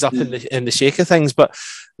it ends up in the shake of things, but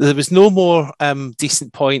there was no more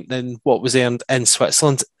decent point than what was earned in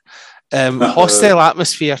Switzerland. Hostile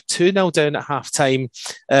atmosphere, 2-0 down at half time.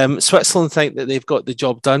 Switzerland think that they've got the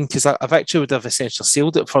job done because a victory would have essentially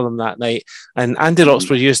sealed it for them that night. And Andy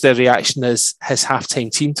Roxburgh used their reaction as his half-time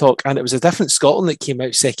team talk, and it was a different Scotland that came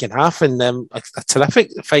out second half, and a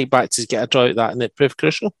terrific fight back to get a draw out of that, and it proved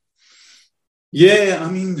crucial. Yeah, I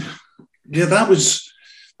mean, that was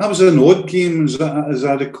an odd game, as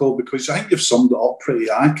I recall, because I think you've summed it up pretty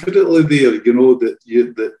accurately there.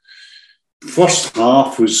 That first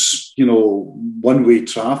half was, one-way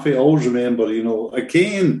traffic. I always remember,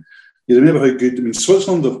 again, you remember how good, I mean,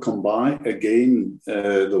 Switzerland have come back again.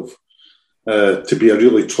 To be a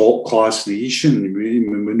really top-class nation. We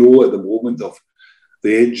know at the moment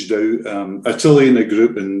they edged out Italy in the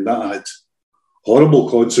group, and that had horrible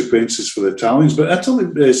consequences for the Italians. But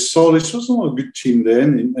Switzerland were a good team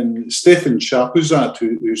then, and Stefan Chapuzat,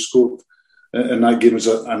 who scored in that game, was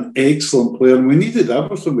an excellent player, and we needed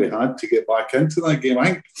everything we had to get back into that game. I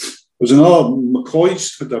think there was another,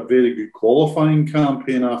 McCoist had a very good qualifying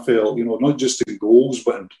campaign, I felt, not just in goals,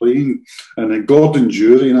 but in playing. And then Gordon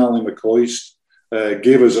Jury and Ali McCoist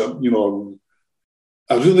gave us a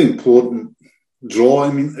really important draw.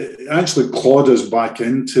 I mean, it actually clawed us back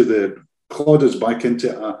into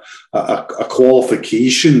a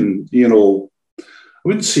qualification, I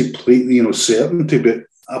wouldn't say certainty, but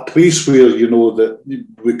a place where, that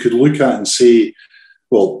we could look at and say,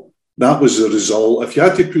 well, that was the result. If you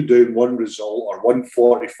had to put down one result or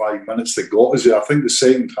 145 minutes that got us there, I think the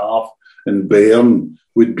second half in Bern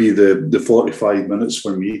would be the 45 minutes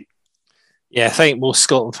for me. Yeah, I think most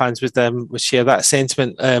Scotland fans would share that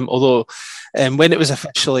sentiment. Although when it was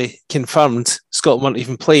officially confirmed, Scotland weren't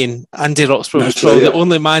even playing. Andy Roxburgh was probably the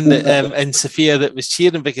only man that, in Sofia that was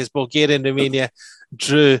cheering because Bulgaria and Romania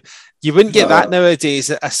drew. You wouldn't get that nowadays,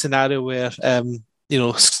 a scenario where the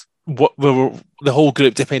whole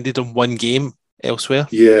group depended on one game elsewhere.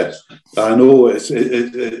 Yeah, I know. I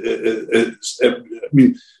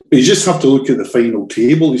mean, you just have to look at the final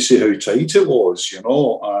table to see how tight it was,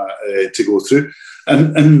 to go through.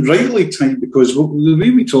 And rightly tight, because the way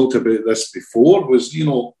we talked about this before was,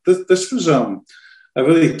 this was a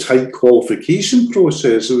very tight qualification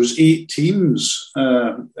process. There was 8 teams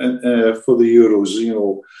for the Euros,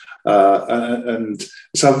 and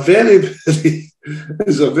it's a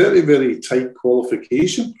very, very tight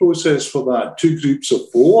qualification process for that. 2 groups of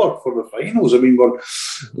 4 for the finals. I mean,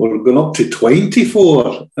 we're going up to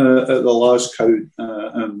 24 at the last count.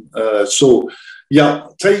 So,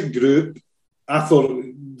 tight group. I thought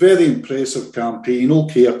very impressive campaign.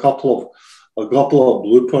 Okay, a couple of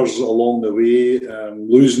bloopers along the way,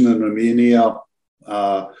 losing in Romania,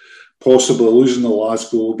 possibly losing the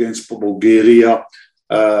last goal against Bulgaria,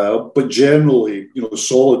 but generally,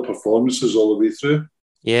 solid performances all the way through.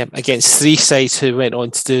 Yeah, against three sides who went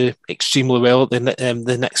on to do extremely well at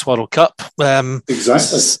the next World Cup.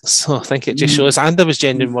 Exactly. So I think it just shows, and there was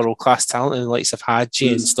genuine world-class talent in the likes of Hadji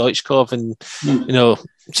and Stoichkov, and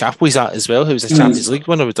Chapuisat that as well, who was a Champions League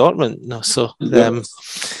winner with Dortmund. So they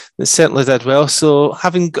certainly did well. So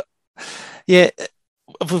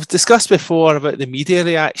we've discussed before about the media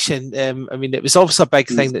reaction. It was obviously a big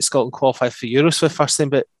thing that Scotland qualified for Euros for the first time,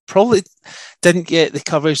 but probably didn't get the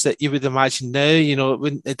coverage that you would imagine now.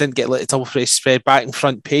 It didn't get like a double face spread back and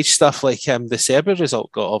front page stuff like the Serbia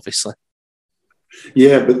result got, obviously.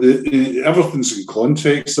 Yeah, but everything's in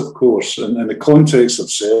context, of course. And the context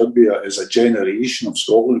of Serbia is a generation of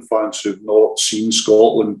Scotland fans who've not seen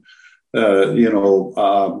Scotland, at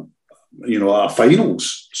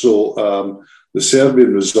finals. So the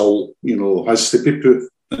Serbian result, has to be put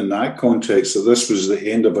in that context, that this was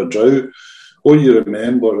the end of a drought. What you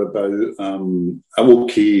remember about,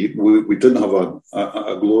 we didn't have a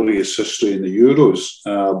glorious history in the Euros,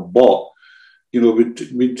 but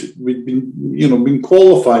we'd been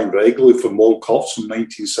qualifying regularly for World Cups in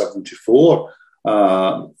 1974,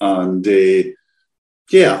 I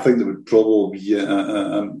think there would probably be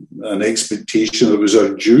an expectation that it was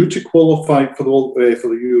our due to qualify for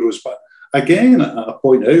the Euros, but again, I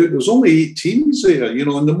point out, there's only 8 teams there,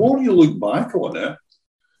 and the more you look back on it,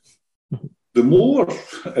 the more,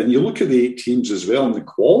 and you look at the 8 teams as well, and the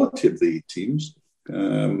quality of the 8 teams,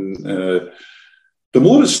 the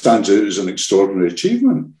more it stands out as an extraordinary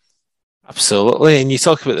achievement. Absolutely, and you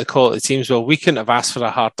talk about the quality of teams. Well, we couldn't have asked for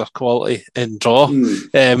a harder quality in draw.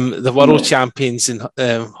 The world champions in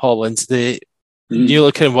Holland, the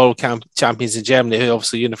European world champions in Germany, who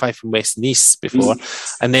obviously unified from West and East before,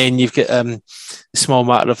 and then you've got the small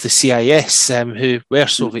matter of the CIS, who were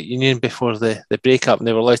Soviet Union before the breakup, and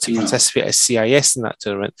they were allowed to participate as CIS in that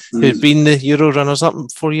tournament, who'd been the Euro runners-up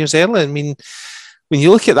 4 years earlier. I mean, when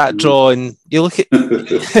you look at that draw and you look at,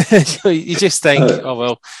 you just think,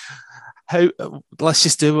 let's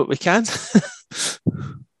just do what we can.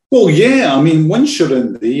 Well, yeah, once you're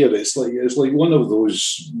in there, it's like one of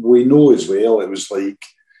those, we know as well, it was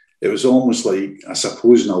almost like, I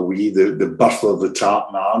suppose in a way, the birth of the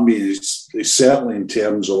Tartan Army is certainly in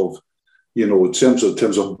terms of, in terms of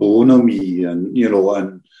bonhomie and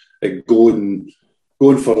going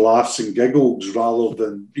for laughs and giggles rather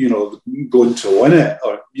than, going to win it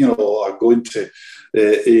or going to,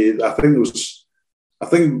 I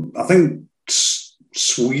think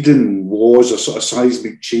Sweden was a sort of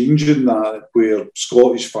seismic change in that, where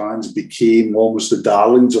Scottish fans became almost the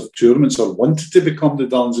darlings of tournaments, or wanted to become the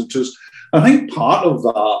darlings of tournaments. I think part of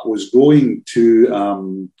that was going to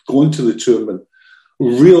the tournament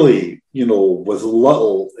really, with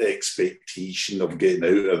little expectation of getting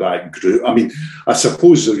out of that group. I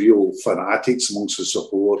suppose the real fanatics amongst the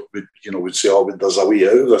support would say, there's a way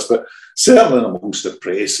out of this, but certainly amongst the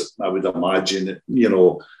press, I would imagine,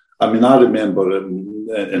 I remember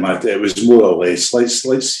it was more or less, let's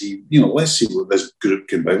see what this group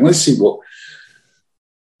can bring. Let's see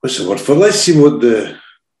let's see what the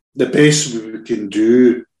best we can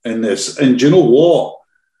do in this. And do you know what?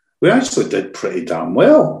 We actually did pretty damn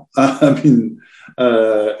well. Again,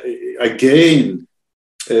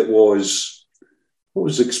 it was, what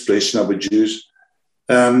was the expression I would use?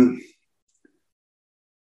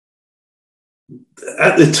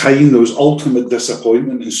 At the time, there was ultimate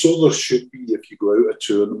disappointment, and so there should be if you go out a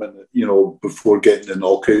tournament, before getting the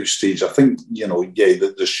knockout stage. I think,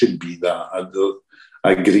 that there should be that.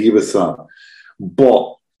 I agree with that.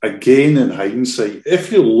 But again, in hindsight,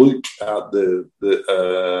 if you look at the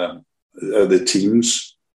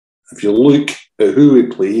teams, if you look at who we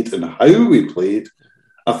played and how we played,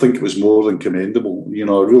 I think it was more than commendable. I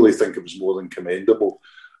really think it was more than commendable.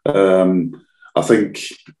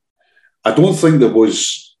 I don't think there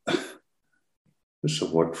was, what's the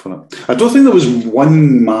word for it? I don't think there was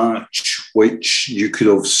one match which you could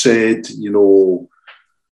have said,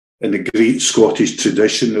 in the great Scottish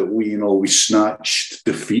tradition, that we snatched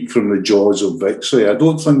defeat from the jaws of victory. I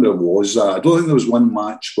don't think there was that. I don't think there was one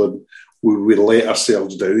match where we let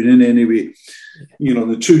ourselves down in any way.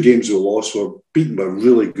 The 2 games we lost were beaten by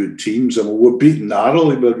really good teams, and we were beaten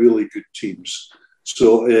narrowly by really good teams.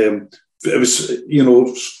 So, it was,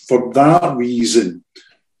 for that reason,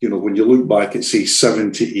 when you look back at, say,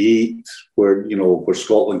 78, where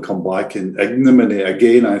Scotland come back in ignominy,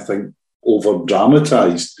 again, I think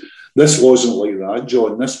over-dramatised. This wasn't like that,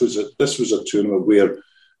 John. This was a tournament where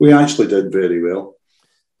we actually did very well.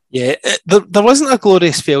 Yeah, there wasn't a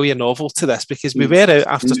glorious failure novel to this because we were out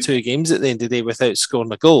after 2 games at the end of the day without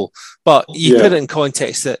scoring a goal. But you put it in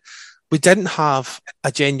context that we didn't have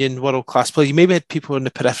a genuine world-class player. You maybe had people in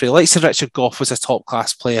the periphery, like Sir Richard Gough was a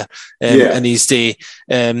top-class player in his day.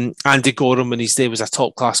 Andy Gorham in his day was a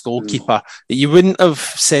top-class goalkeeper. You wouldn't have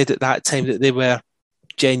said at that time that they were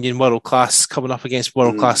genuine world-class coming up against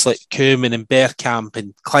world-class like Koeman and Bergkamp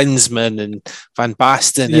and Klinsmann and Van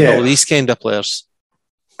Basten and all these kind of players.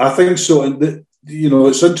 I think so, and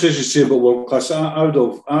it's interesting to say about world class. I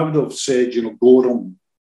would have said, Gorham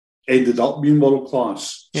ended up being world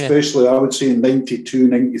class, especially I would say in 92,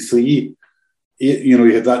 93. He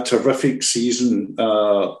had that terrific season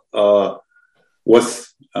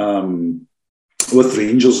with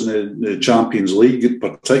Rangers in the Champions League in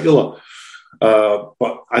particular.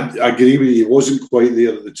 But I agree with you, he wasn't quite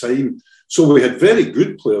there at the time. So we had very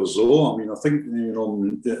good players, though. I mean, I think,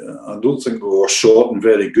 I don't think we were short on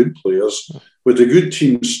very good players. With a good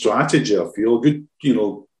team strategy, I feel, good,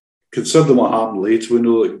 considering what happened later, we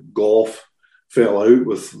know that Gough fell out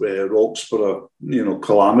with Roxburgh,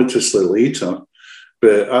 calamitously later.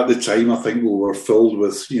 But at the time, I think we were filled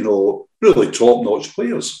with, really top-notch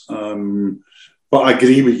players. But I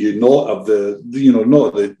agree with you, not of the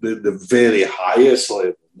very highest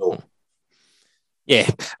level, no. Yeah,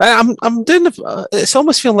 I'm doing. It's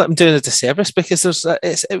almost feeling like I'm doing a disservice because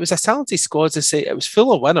it was a talented squad. To say it was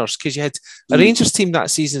full of winners because you had a Rangers team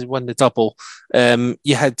that season won the double.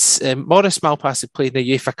 You had Maurice Malpass had played in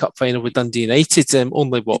the UEFA Cup final with Dundee United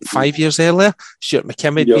only 5 years earlier. Stuart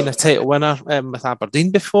McKimmon had been a title winner with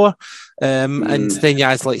Aberdeen before, and then you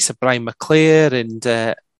had like Sir Brian McClair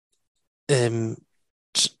and.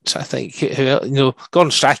 I think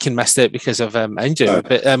Gordon Strachan missed it because of injury,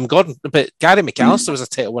 but Gary McAllister was a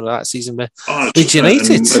title winner that season with Leeds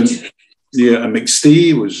United. And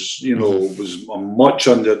McStay was a much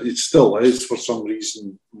under. It still is for some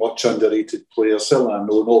reason much underrated player. Certainly, I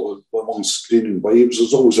know not among screening wives.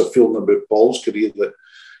 There's always a feeling about Paul's career that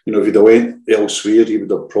if he'd have went elsewhere, he would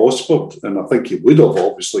have prospered, and I think he would have,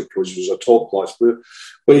 obviously, because he was a top class player.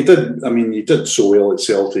 But he did. I mean, he did so well at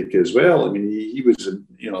Celtic as well. I mean, he was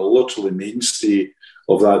literally mainstay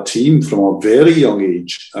of that team from a very young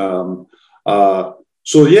age. There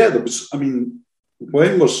was. I mean,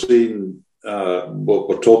 when we're saying what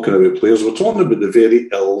we're talking about players, we're talking about the very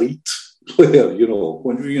elite player. We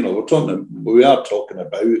are talking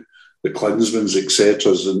about the Klinsmanns,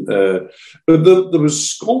 etc. But there was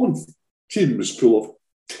Scotland team was full of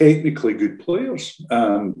technically good players.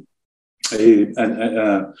 A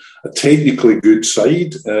technically good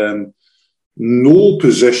side. No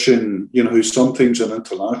position, sometimes an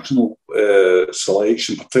international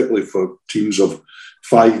selection, particularly for teams of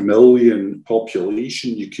 5 million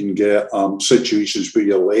population, you can get situations where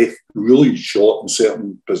you're left really short in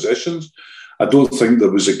certain positions. I don't think there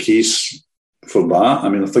was a case for that. I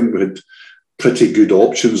mean, I think we had pretty good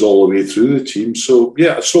options all the way through the team. So,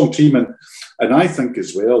 yeah, a strong team. And I think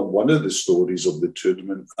as well, one of the stories of the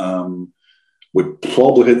tournament, we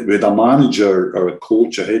had a manager or a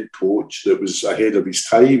head coach that was ahead of his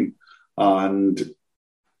time. And,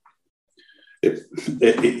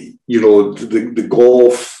 the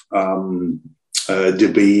Gough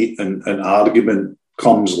debate and argument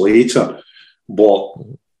comes later. But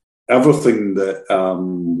everything that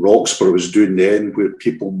Roxburgh was doing then, where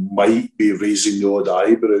people might be raising the odd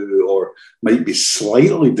eyebrow or might be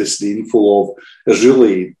slightly disdainful of, is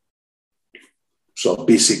really sort of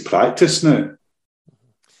basic practice now.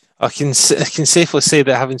 I can safely say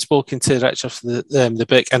that having spoken to Richard for the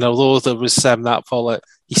book, and although there was that fallout,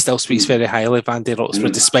 he still speaks very highly of Andy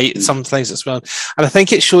Roxburgh, despite some things that's wrong. And I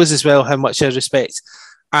think it shows as well how much respect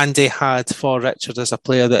Andy had for Richard as a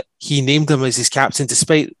player, that he named him as his captain,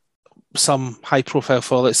 despite some high-profile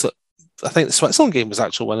fallouts. I think the Switzerland game was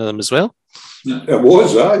actually one of them as well. It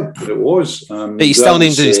was, it was. But he still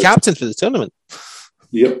named him his captain for the tournament.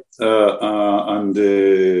 Yep,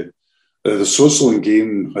 the Switzerland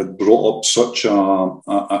game had brought up such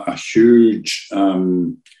a huge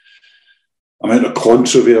amount of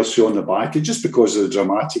controversy on the back, just because of the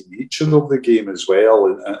dramatic nature of the game as well,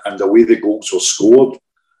 and the way the goals were scored.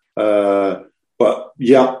 But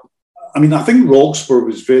yeah, I mean, I think Roxburgh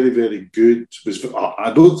was very, very good.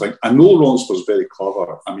 I know Roxburgh's very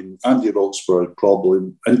clever. I mean, Andy Roxburgh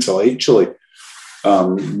probably intellectually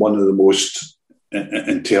one of the most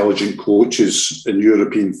intelligent coaches in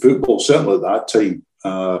European football, certainly at that time.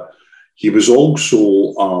 He was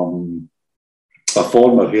also a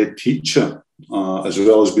former head teacher, as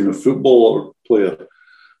well as being a footballer player.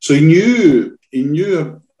 So he knew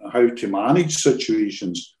how to manage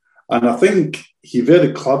situations. And I think he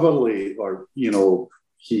very cleverly,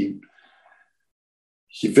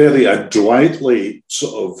 he very adroitly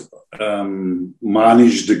sort of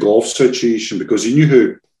managed the golf situation, because he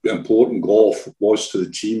knew how important golf was to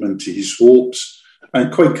the team and to his hopes.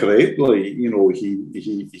 And quite correctly,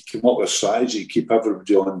 he came up with a strategy to keep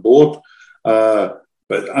everybody on board. But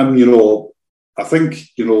I think,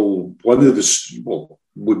 one of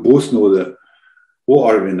we both know that,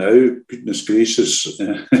 what are we now? Goodness gracious,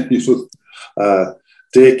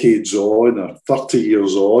 decades on, or 30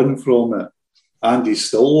 years on from it, and he's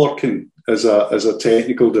still working as a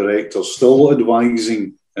technical director, still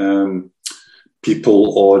advising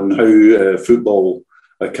people on how football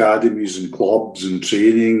academies and clubs and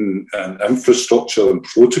training and infrastructure and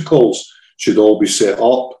protocols should all be set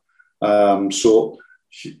up.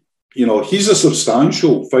 He's a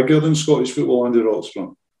substantial figure in Scottish football, Andy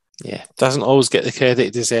Roxburgh. Yeah, doesn't always get the credit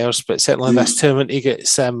he deserves, but certainly in this tournament he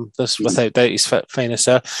gets this without doubt his finest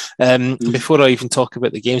hour. Before I even talk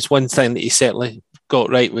about the games, one thing that he certainly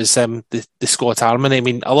got right was the squad harmony. I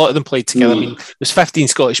mean, a lot of them played together. I mean, there's 15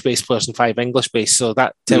 Scottish-based players and 5 English-based, so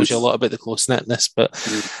that tells you a lot about the close-knitness. But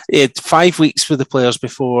he had 5 weeks with the players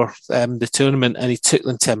before the tournament, and he took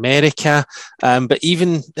them to America. But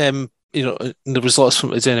even there was lots from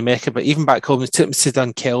what he was doing in America, but even back home, he took them to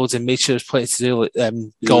Dunkeld and made sure there was plenty to do, like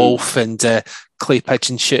golf and clay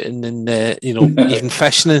pigeon shooting and even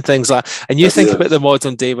fishing and things like that. And you think about the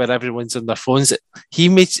modern day where everyone's on their phones. He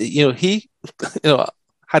made he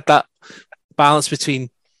had that balance between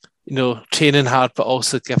training hard but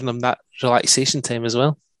also giving them that relaxation time as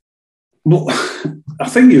well. Well, I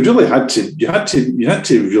think you really had to. You had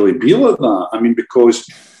to really be like that. I mean, because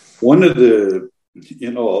one of the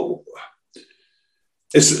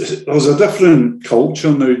there's a different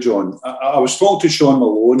culture now, John. I was talking to Sean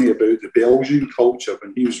Maloney about the Belgian culture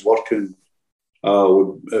when he was working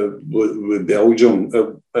with Belgium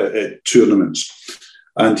at tournaments,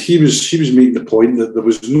 and he was making the point that there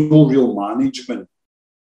was no real management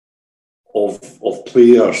of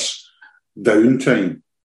players' downtime.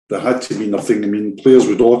 There had to be nothing. I mean, players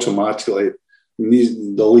would automatically,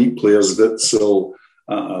 the elite players, Witsel,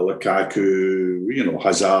 Lukaku,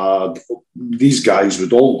 Hazard, these guys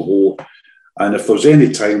would all go, and if there was any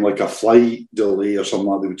time like a flight delay or something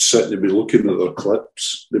like that, they would sit and they'd be looking at their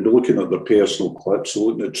clips, they'd be looking at their personal clips,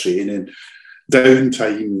 looking at training.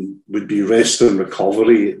 Downtime would be rest and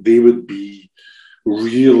recovery. They would be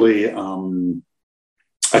really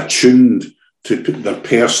attuned to their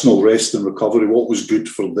personal rest and recovery, what was good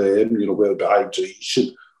for them, whether it be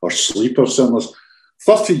hydration or sleep or something.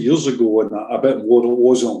 30 years ago, and a bit more, it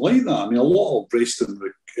wasn't like that. I mean, a lot of rest and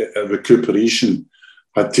recuperation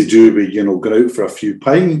had to do with, going out for a few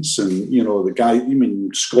pints. And, the guy,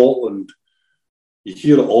 Scotland, you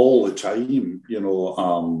hear it all the time,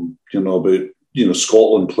 about,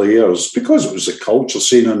 Scotland players, because it was a culture,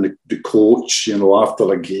 saying on the coach,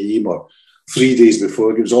 after a game or 3 days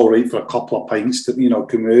before, it was all right for a couple of pints to, come out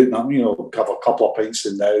and, have a couple of pints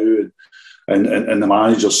in now. And the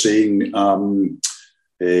manager saying,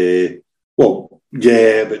 but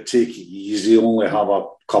take it easy, only have a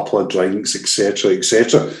couple of drinks, etc.,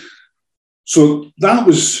 etc. So that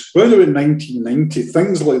was, whether in 1990,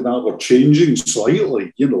 things like that were changing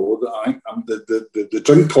slightly, the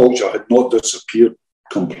drink culture had not disappeared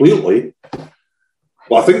completely.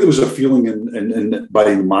 Well, I think there was a feeling in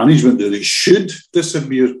by management that it should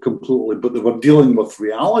disappear completely, but they were dealing with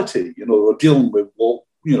reality, they were dealing with what,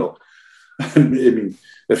 I mean,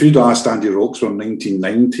 if you'd asked Andy Roxburgh in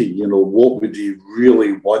 1990, what would he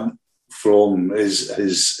really want from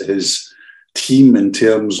his team in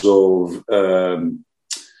terms of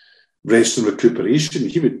rest and recuperation,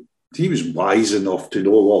 he was wise enough to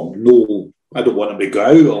know, well, no, I don't want him to go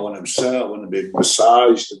out, I want him to sit, I want him to be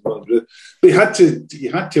massaged. But he had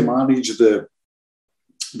to manage the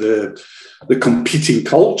competing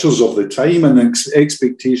cultures of the time and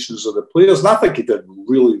expectations of the players. And I think he did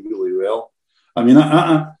really, really well. I mean,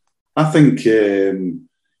 I think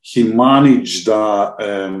he managed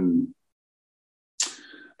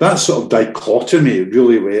that sort of dichotomy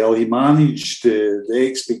really well. He managed the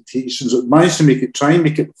expectations. It managed to try and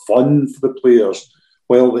make it fun for the players,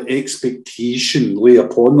 while the expectation lay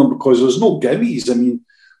upon them, because there's no gimmies. I mean,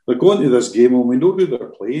 they're going to this game and we know who they're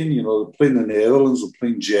playing. They're playing the Netherlands, they're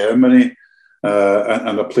playing Germany,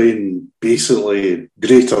 and they're playing basically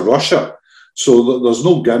Greater Russia. So there's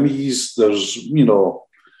no gimmies. There's,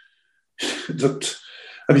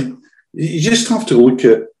 I mean, you just have to look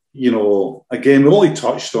at, again, we only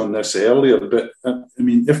touched on this earlier, but I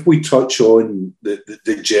mean, if we touch on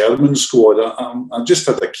the German squad, I just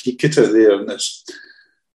had a kick at it there,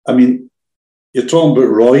 and I mean, you're talking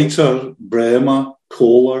about Reuter, Bremer,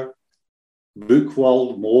 Kohler,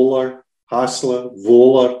 Buchwald, Moeller, Hassler,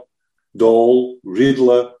 Voller, Dahl,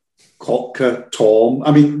 Riedler, Kotka, Tom.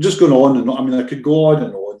 I mean, just going on and on. I mean, I could go on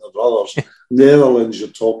and on. There's others. Netherlands, you're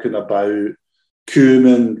talking about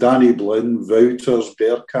Koeman, Danny Blind, Wouters,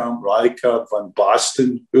 Bergkamp, Rijkaard, Van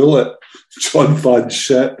Basten, Hullet, John Van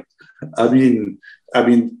Schip. I mean,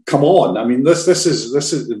 come on. I mean, this is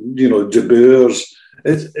De Boers.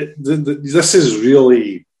 This is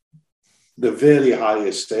really the very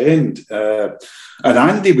highest end. And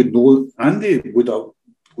Andy would know. Andy would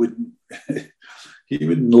he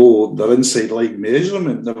would know their inside leg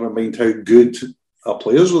measurement. Never mind how good our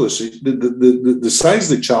players were. The size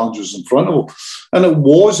of the challenge was in front of them, and it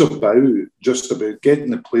was just about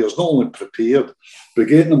getting the players not only prepared, but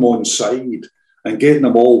getting them on side and getting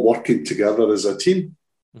them all working together as a team.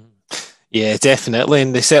 Yeah, definitely,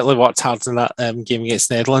 and they certainly worked hard in that game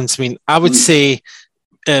against Netherlands. I mean, I would say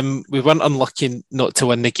we weren't unlucky not to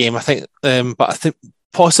win the game. I think, but I think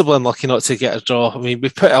possibly unlucky not to get a draw. I mean, we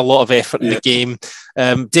put a lot of effort in the game.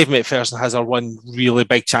 Dave McPherson has our one really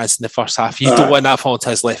big chance in the first half. You don't want that fall into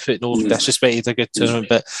his left foot. No disrespect, he's a good tournament,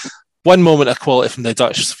 but one moment of quality from the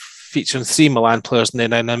Dutch, featuring 3 Milan players and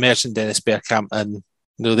then an emerging Dennis Bergkamp, and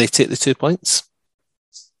they take the 2 points.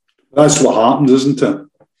 That's what happens, isn't it?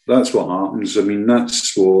 That's what happens. I mean,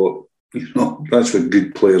 that's what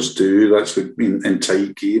good players do. That's what in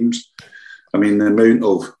tight games. I mean, the amount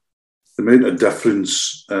of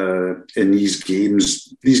difference in these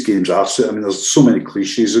games. These games are. I mean, there's so many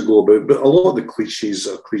cliches to go about, but a lot of the cliches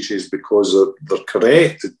are cliches because they're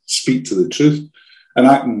correct, to speak to the truth,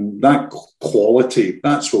 and that quality.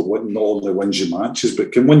 That's what not only wins you matches,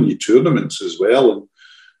 but can win you tournaments as well. And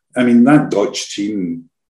I mean, that Dutch team.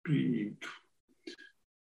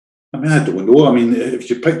 I mean, I don't know. I mean, if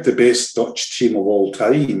you pick the best Dutch team of all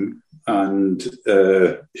time, and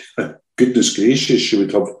goodness gracious, you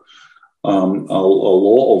would have a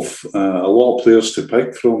lot of players to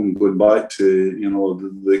pick from, going back to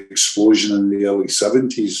the explosion in the early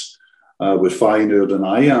 70s with Feyenoord and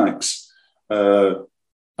Ajax. You're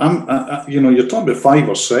talking about 5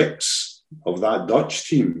 or 6 of that Dutch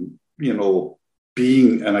team,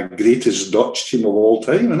 being in a greatest Dutch team of all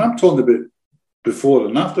time, and I'm talking about before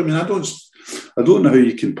and after. I mean, I don't know how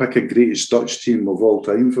you can pick a greatest Dutch team of all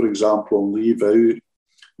time, for example, and leave out,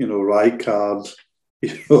 Rijkaard,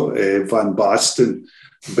 Van Basten,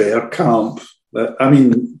 Bergkamp. I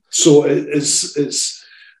mean, so this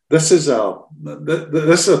is a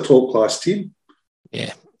top class team.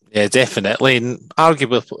 Yeah, definitely, and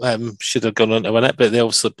arguably should have gone on to win it, but they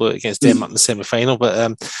obviously blew it against Denmark in the semi-final.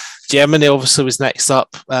 But Germany obviously was next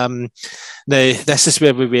up. Now, this is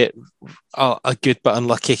where we were good but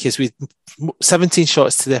unlucky, because we had 17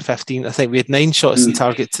 shots to their 15. I think we had 9 shots on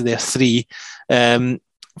target to their 3.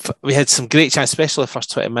 We had some great chances, especially the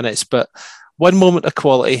first 20 minutes, but one moment of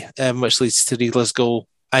quality, which leads to Riedler's goal,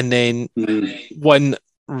 and then one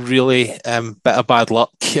really bit of bad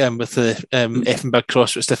luck with the Effenberg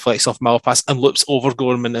cross, which deflects off Malpass and loops over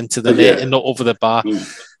Gorman into the net and not over the bar.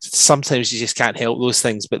 Sometimes you just can't help those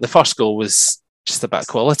things, but the first goal was just a bit of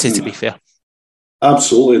quality, to be fair.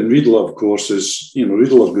 Absolutely, and Riedler, of course,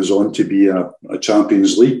 Riedler goes on to be a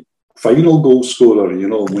Champions League final goal scorer. We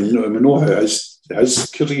know how his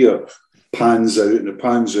career pans out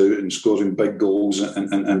and scoring big goals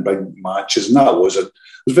and big matches, and that was a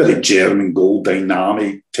very German goal,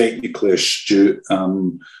 dynamic, technically astute,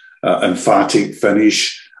 emphatic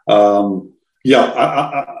finish. We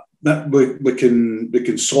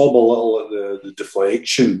can sob a little at the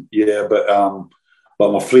deflection, but I'm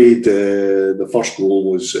afraid the first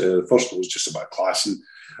goal was just about class,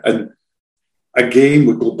 and again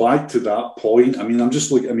we go back to that point. I mean,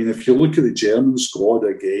 if you look at the German squad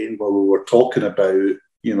again, while we were talking about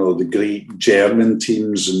the great German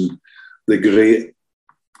teams and the great.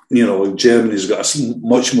 Germany's got a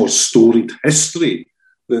much more storied history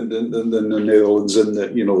than the Netherlands, in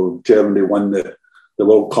that Germany won the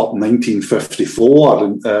World Cup in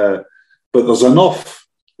 1954, but there's enough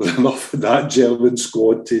of that German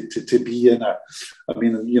squad to be in it. I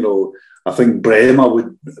mean, I think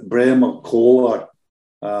Bremer, Kohler,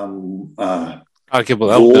 arguably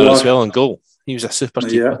Eltner as well in goal. He was a super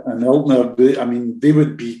keeper. Yeah, and Eltner. They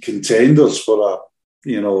would be contenders for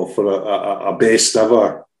a best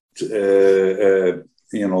ever.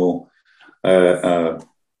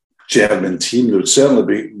 German team. There would certainly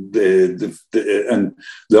be and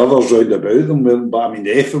the others round about them. But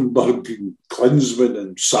Effenberg and Klinsmann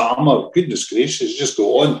and Sammer, goodness gracious, just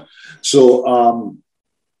go on. So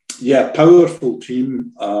powerful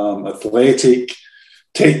team, athletic,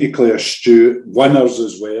 technically astute, winners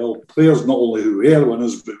as well. Players not only who were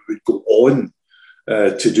winners, but would go on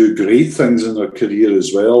to do great things in their career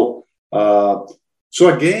as well.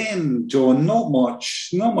 So again, John, not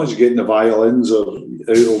much getting the violins or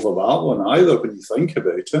out over that one either when you think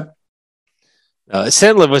about it. No, it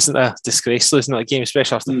certainly wasn't a disgrace losing that game,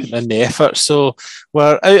 especially after putting in the effort. So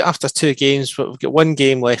we're out after 2 games, but we've got 1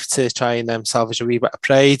 game left to try and salvage a wee bit of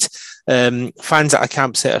pride. Fans at a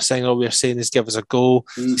campsite are saying all we're saying is give us a go.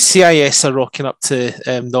 CIS are rocking up to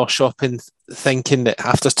North Shopping thinking that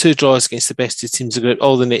after 2 draws against the best 2 teams in the group,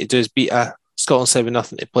 all they need to do is beat a Scotland side with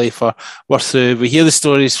nothing to play for. We're through. We hear the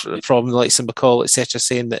stories from the likes of McCall, etc.,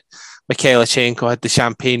 saying that Mikhailichenko had the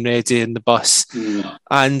champagne ready in the bus.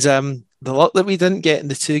 And the luck that we didn't get in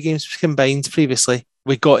the 2 games combined previously,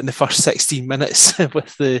 we got in the first 16 minutes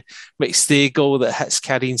with the McStay goal that hits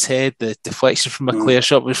Karin's head, the deflection from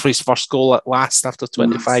McClairshot for his first goal at last after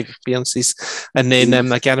 25 appearances, and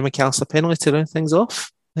then a Gary McAllister penalty to round things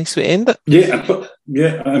off. Nice way to end it.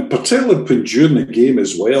 And particularly during the game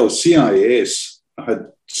as well, CIS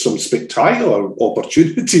had some spectacular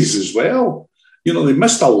opportunities as well. You know, they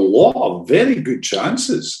missed a lot of very good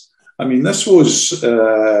chances. I mean, this was,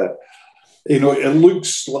 it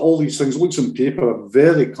looks, all these things looks on paper a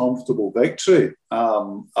very comfortable victory.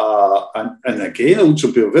 And again, it looks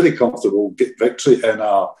on paper a very comfortable victory in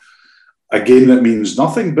a game that means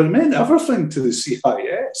nothing, but it meant everything to the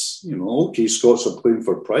CIS. You know, okay, Scots are playing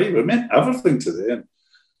for pride, but it meant everything to them.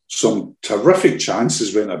 Some terrific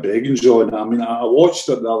chances went a begging, John. I mean, I watched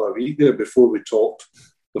it the other week there before we talked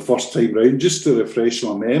the first time round, just to refresh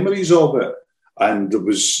my memories of it. And there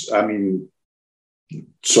was,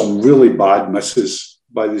 some really bad misses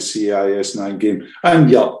by the CIS in that game. And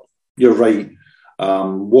yeah, you're right.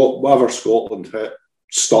 Whatever Scotland hit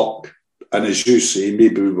stuck. And as you say,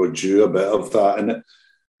 maybe we were due a bit of that. And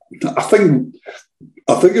I think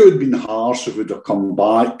it would have been harsh if we'd have come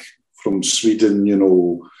back from Sweden,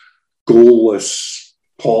 goalless,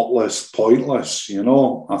 potless, pointless.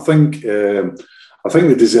 I think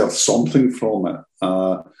we deserve something from it.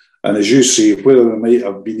 And as you say, whether we might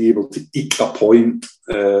have been able to eke a point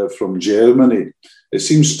from Germany, it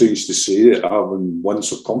seems strange to say that having won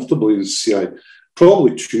so comfortably in CI,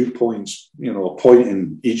 probably 2 points, a point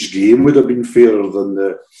in each game would have been fairer than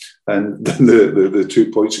the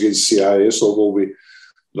 2 points against CIS, although we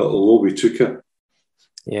took it.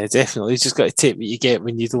 Yeah, definitely. You just got to take what you get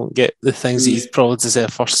when you don't get the things that you probably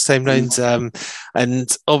deserve first time round.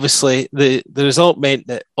 And obviously, the result meant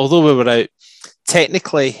that although we were out,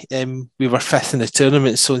 technically we were 5th in the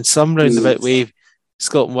tournament. So in some roundabout way,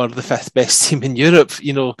 Scotland were the 5th best team in Europe.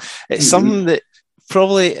 It's something that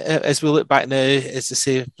probably, as we look back now, as I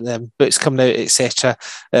say, books coming out, etc.,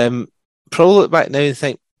 probably look back now and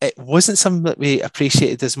think it wasn't something that we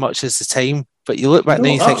appreciated as much as the time. But you look back now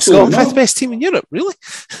and you think, Scotland, 5th best team in Europe, really?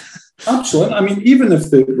 Absolutely. I mean, even if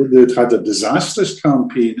they'd had a disastrous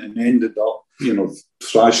campaign and ended up,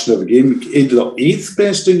 thrashing every game, ended up 8th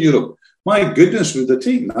best in Europe, my goodness, would they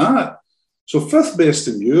take that? So 5th best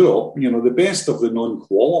in Europe, the best of the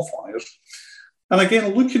non-qualifiers. And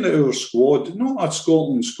again, looking at our squad, not a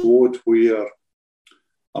Scotland squad where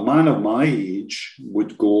a man of my age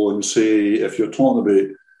would go and say, if you're talking about,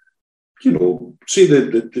 say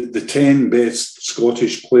the 10 best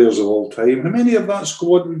Scottish players of all time, how many of that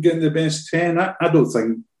squad would get in the best 10? I don't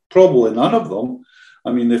think, probably none of them.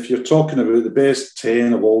 I mean, if you're talking about the best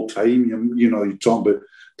 10 of all time, you're talking about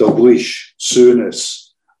Dalglish,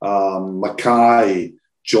 Souness, Mackay,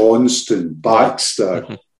 Johnston,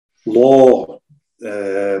 Baxter, Law.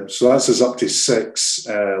 So that's us up to 6.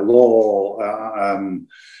 Law,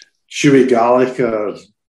 Hughie Gallagher,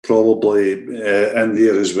 probably in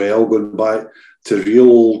there as well, going back to real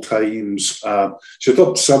old times. So you're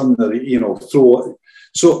up to 7 that, throw.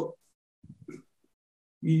 So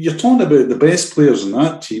you're talking about the best players in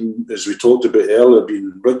that team, as we talked about earlier,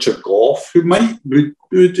 being Richard Gough, who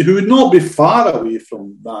would not be far away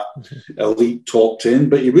from that elite top 10,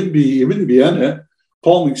 but he wouldn't be in it.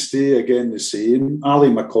 Paul McStay, again the same. Ali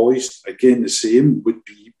McCoist, again the same, would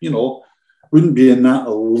be, wouldn't be in that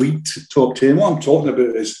elite top 10. What I'm talking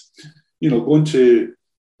about is, going to,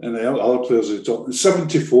 and the other players are talking,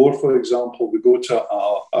 74, for example, we go to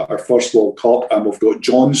our first World Cup and we've got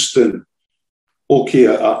Johnston, okay,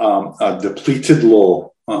 a depleted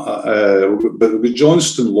Law, but we've got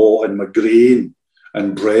Johnston, Law and McGrain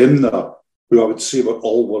and Bremner, who I would say were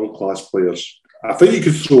all world-class players. I think you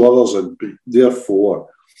could throw others in, but therefore,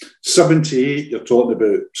 78, you're talking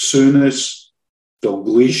about Souness,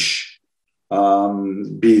 Dalglish,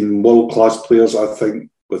 being world-class players, I think,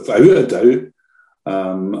 without a doubt.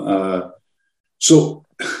 So,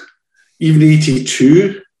 even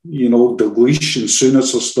 82, Dalglish and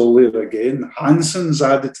Souness are still there again. Hansen's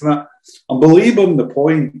added to that. I'm belaboring the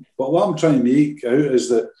point, but what I'm trying to make out is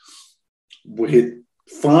that we had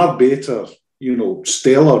far better,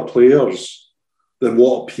 stellar players than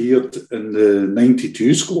what appeared in the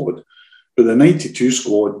 92 squad. But the 92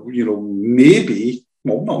 squad, maybe,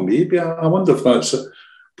 well, not maybe, I wonder if that's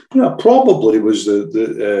probably was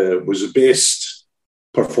the best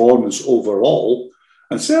performance overall,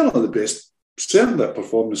 and certainly the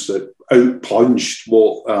performance that outpunched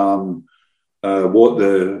what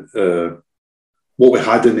we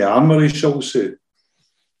had in the armoury, shall we say.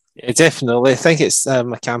 Yeah, definitely. I think it's a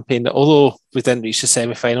campaign that, although we didn't reach the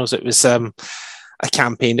semi-finals, it was a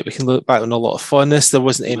campaign that we can look back on a lot of fondness. There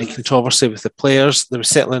wasn't any controversy with the players. There was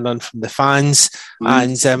certainly none from the fans.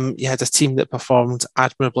 And you had a team that performed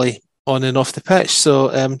admirably on and off the pitch.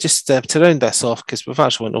 So just to round this off, because we've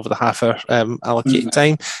actually went over the half-hour allocated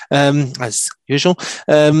time, as usual.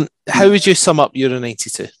 How would you sum up Euro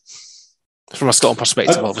 92? From a Scotland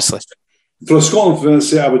perspective, obviously. From a Scotland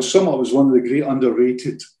perspective, I would sum up as one of the great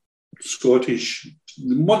underrated Scottish.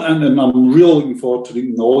 And I'm really looking forward to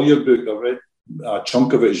reading all your book. I read a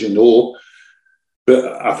chunk of it, as you know. But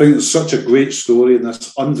I think it's such a great story, and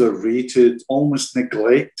this underrated, almost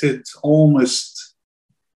neglected, almost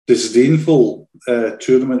disdainful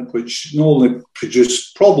tournament, which not only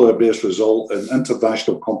produced probably a best result in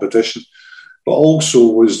international competition, but also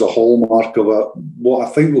was the hallmark of what I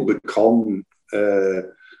think will become,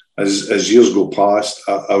 as years go past,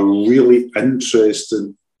 a really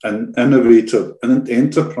interesting and innovative and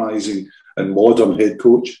enterprising and modern head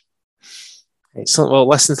coach. Excellent. Well,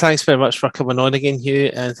 listen, thanks very much for coming on again, Hugh,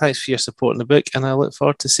 and thanks for your support in the book. And I look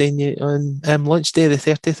forward to seeing you on lunch day, the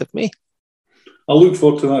 30th of May. I look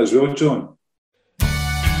forward to that as well, John.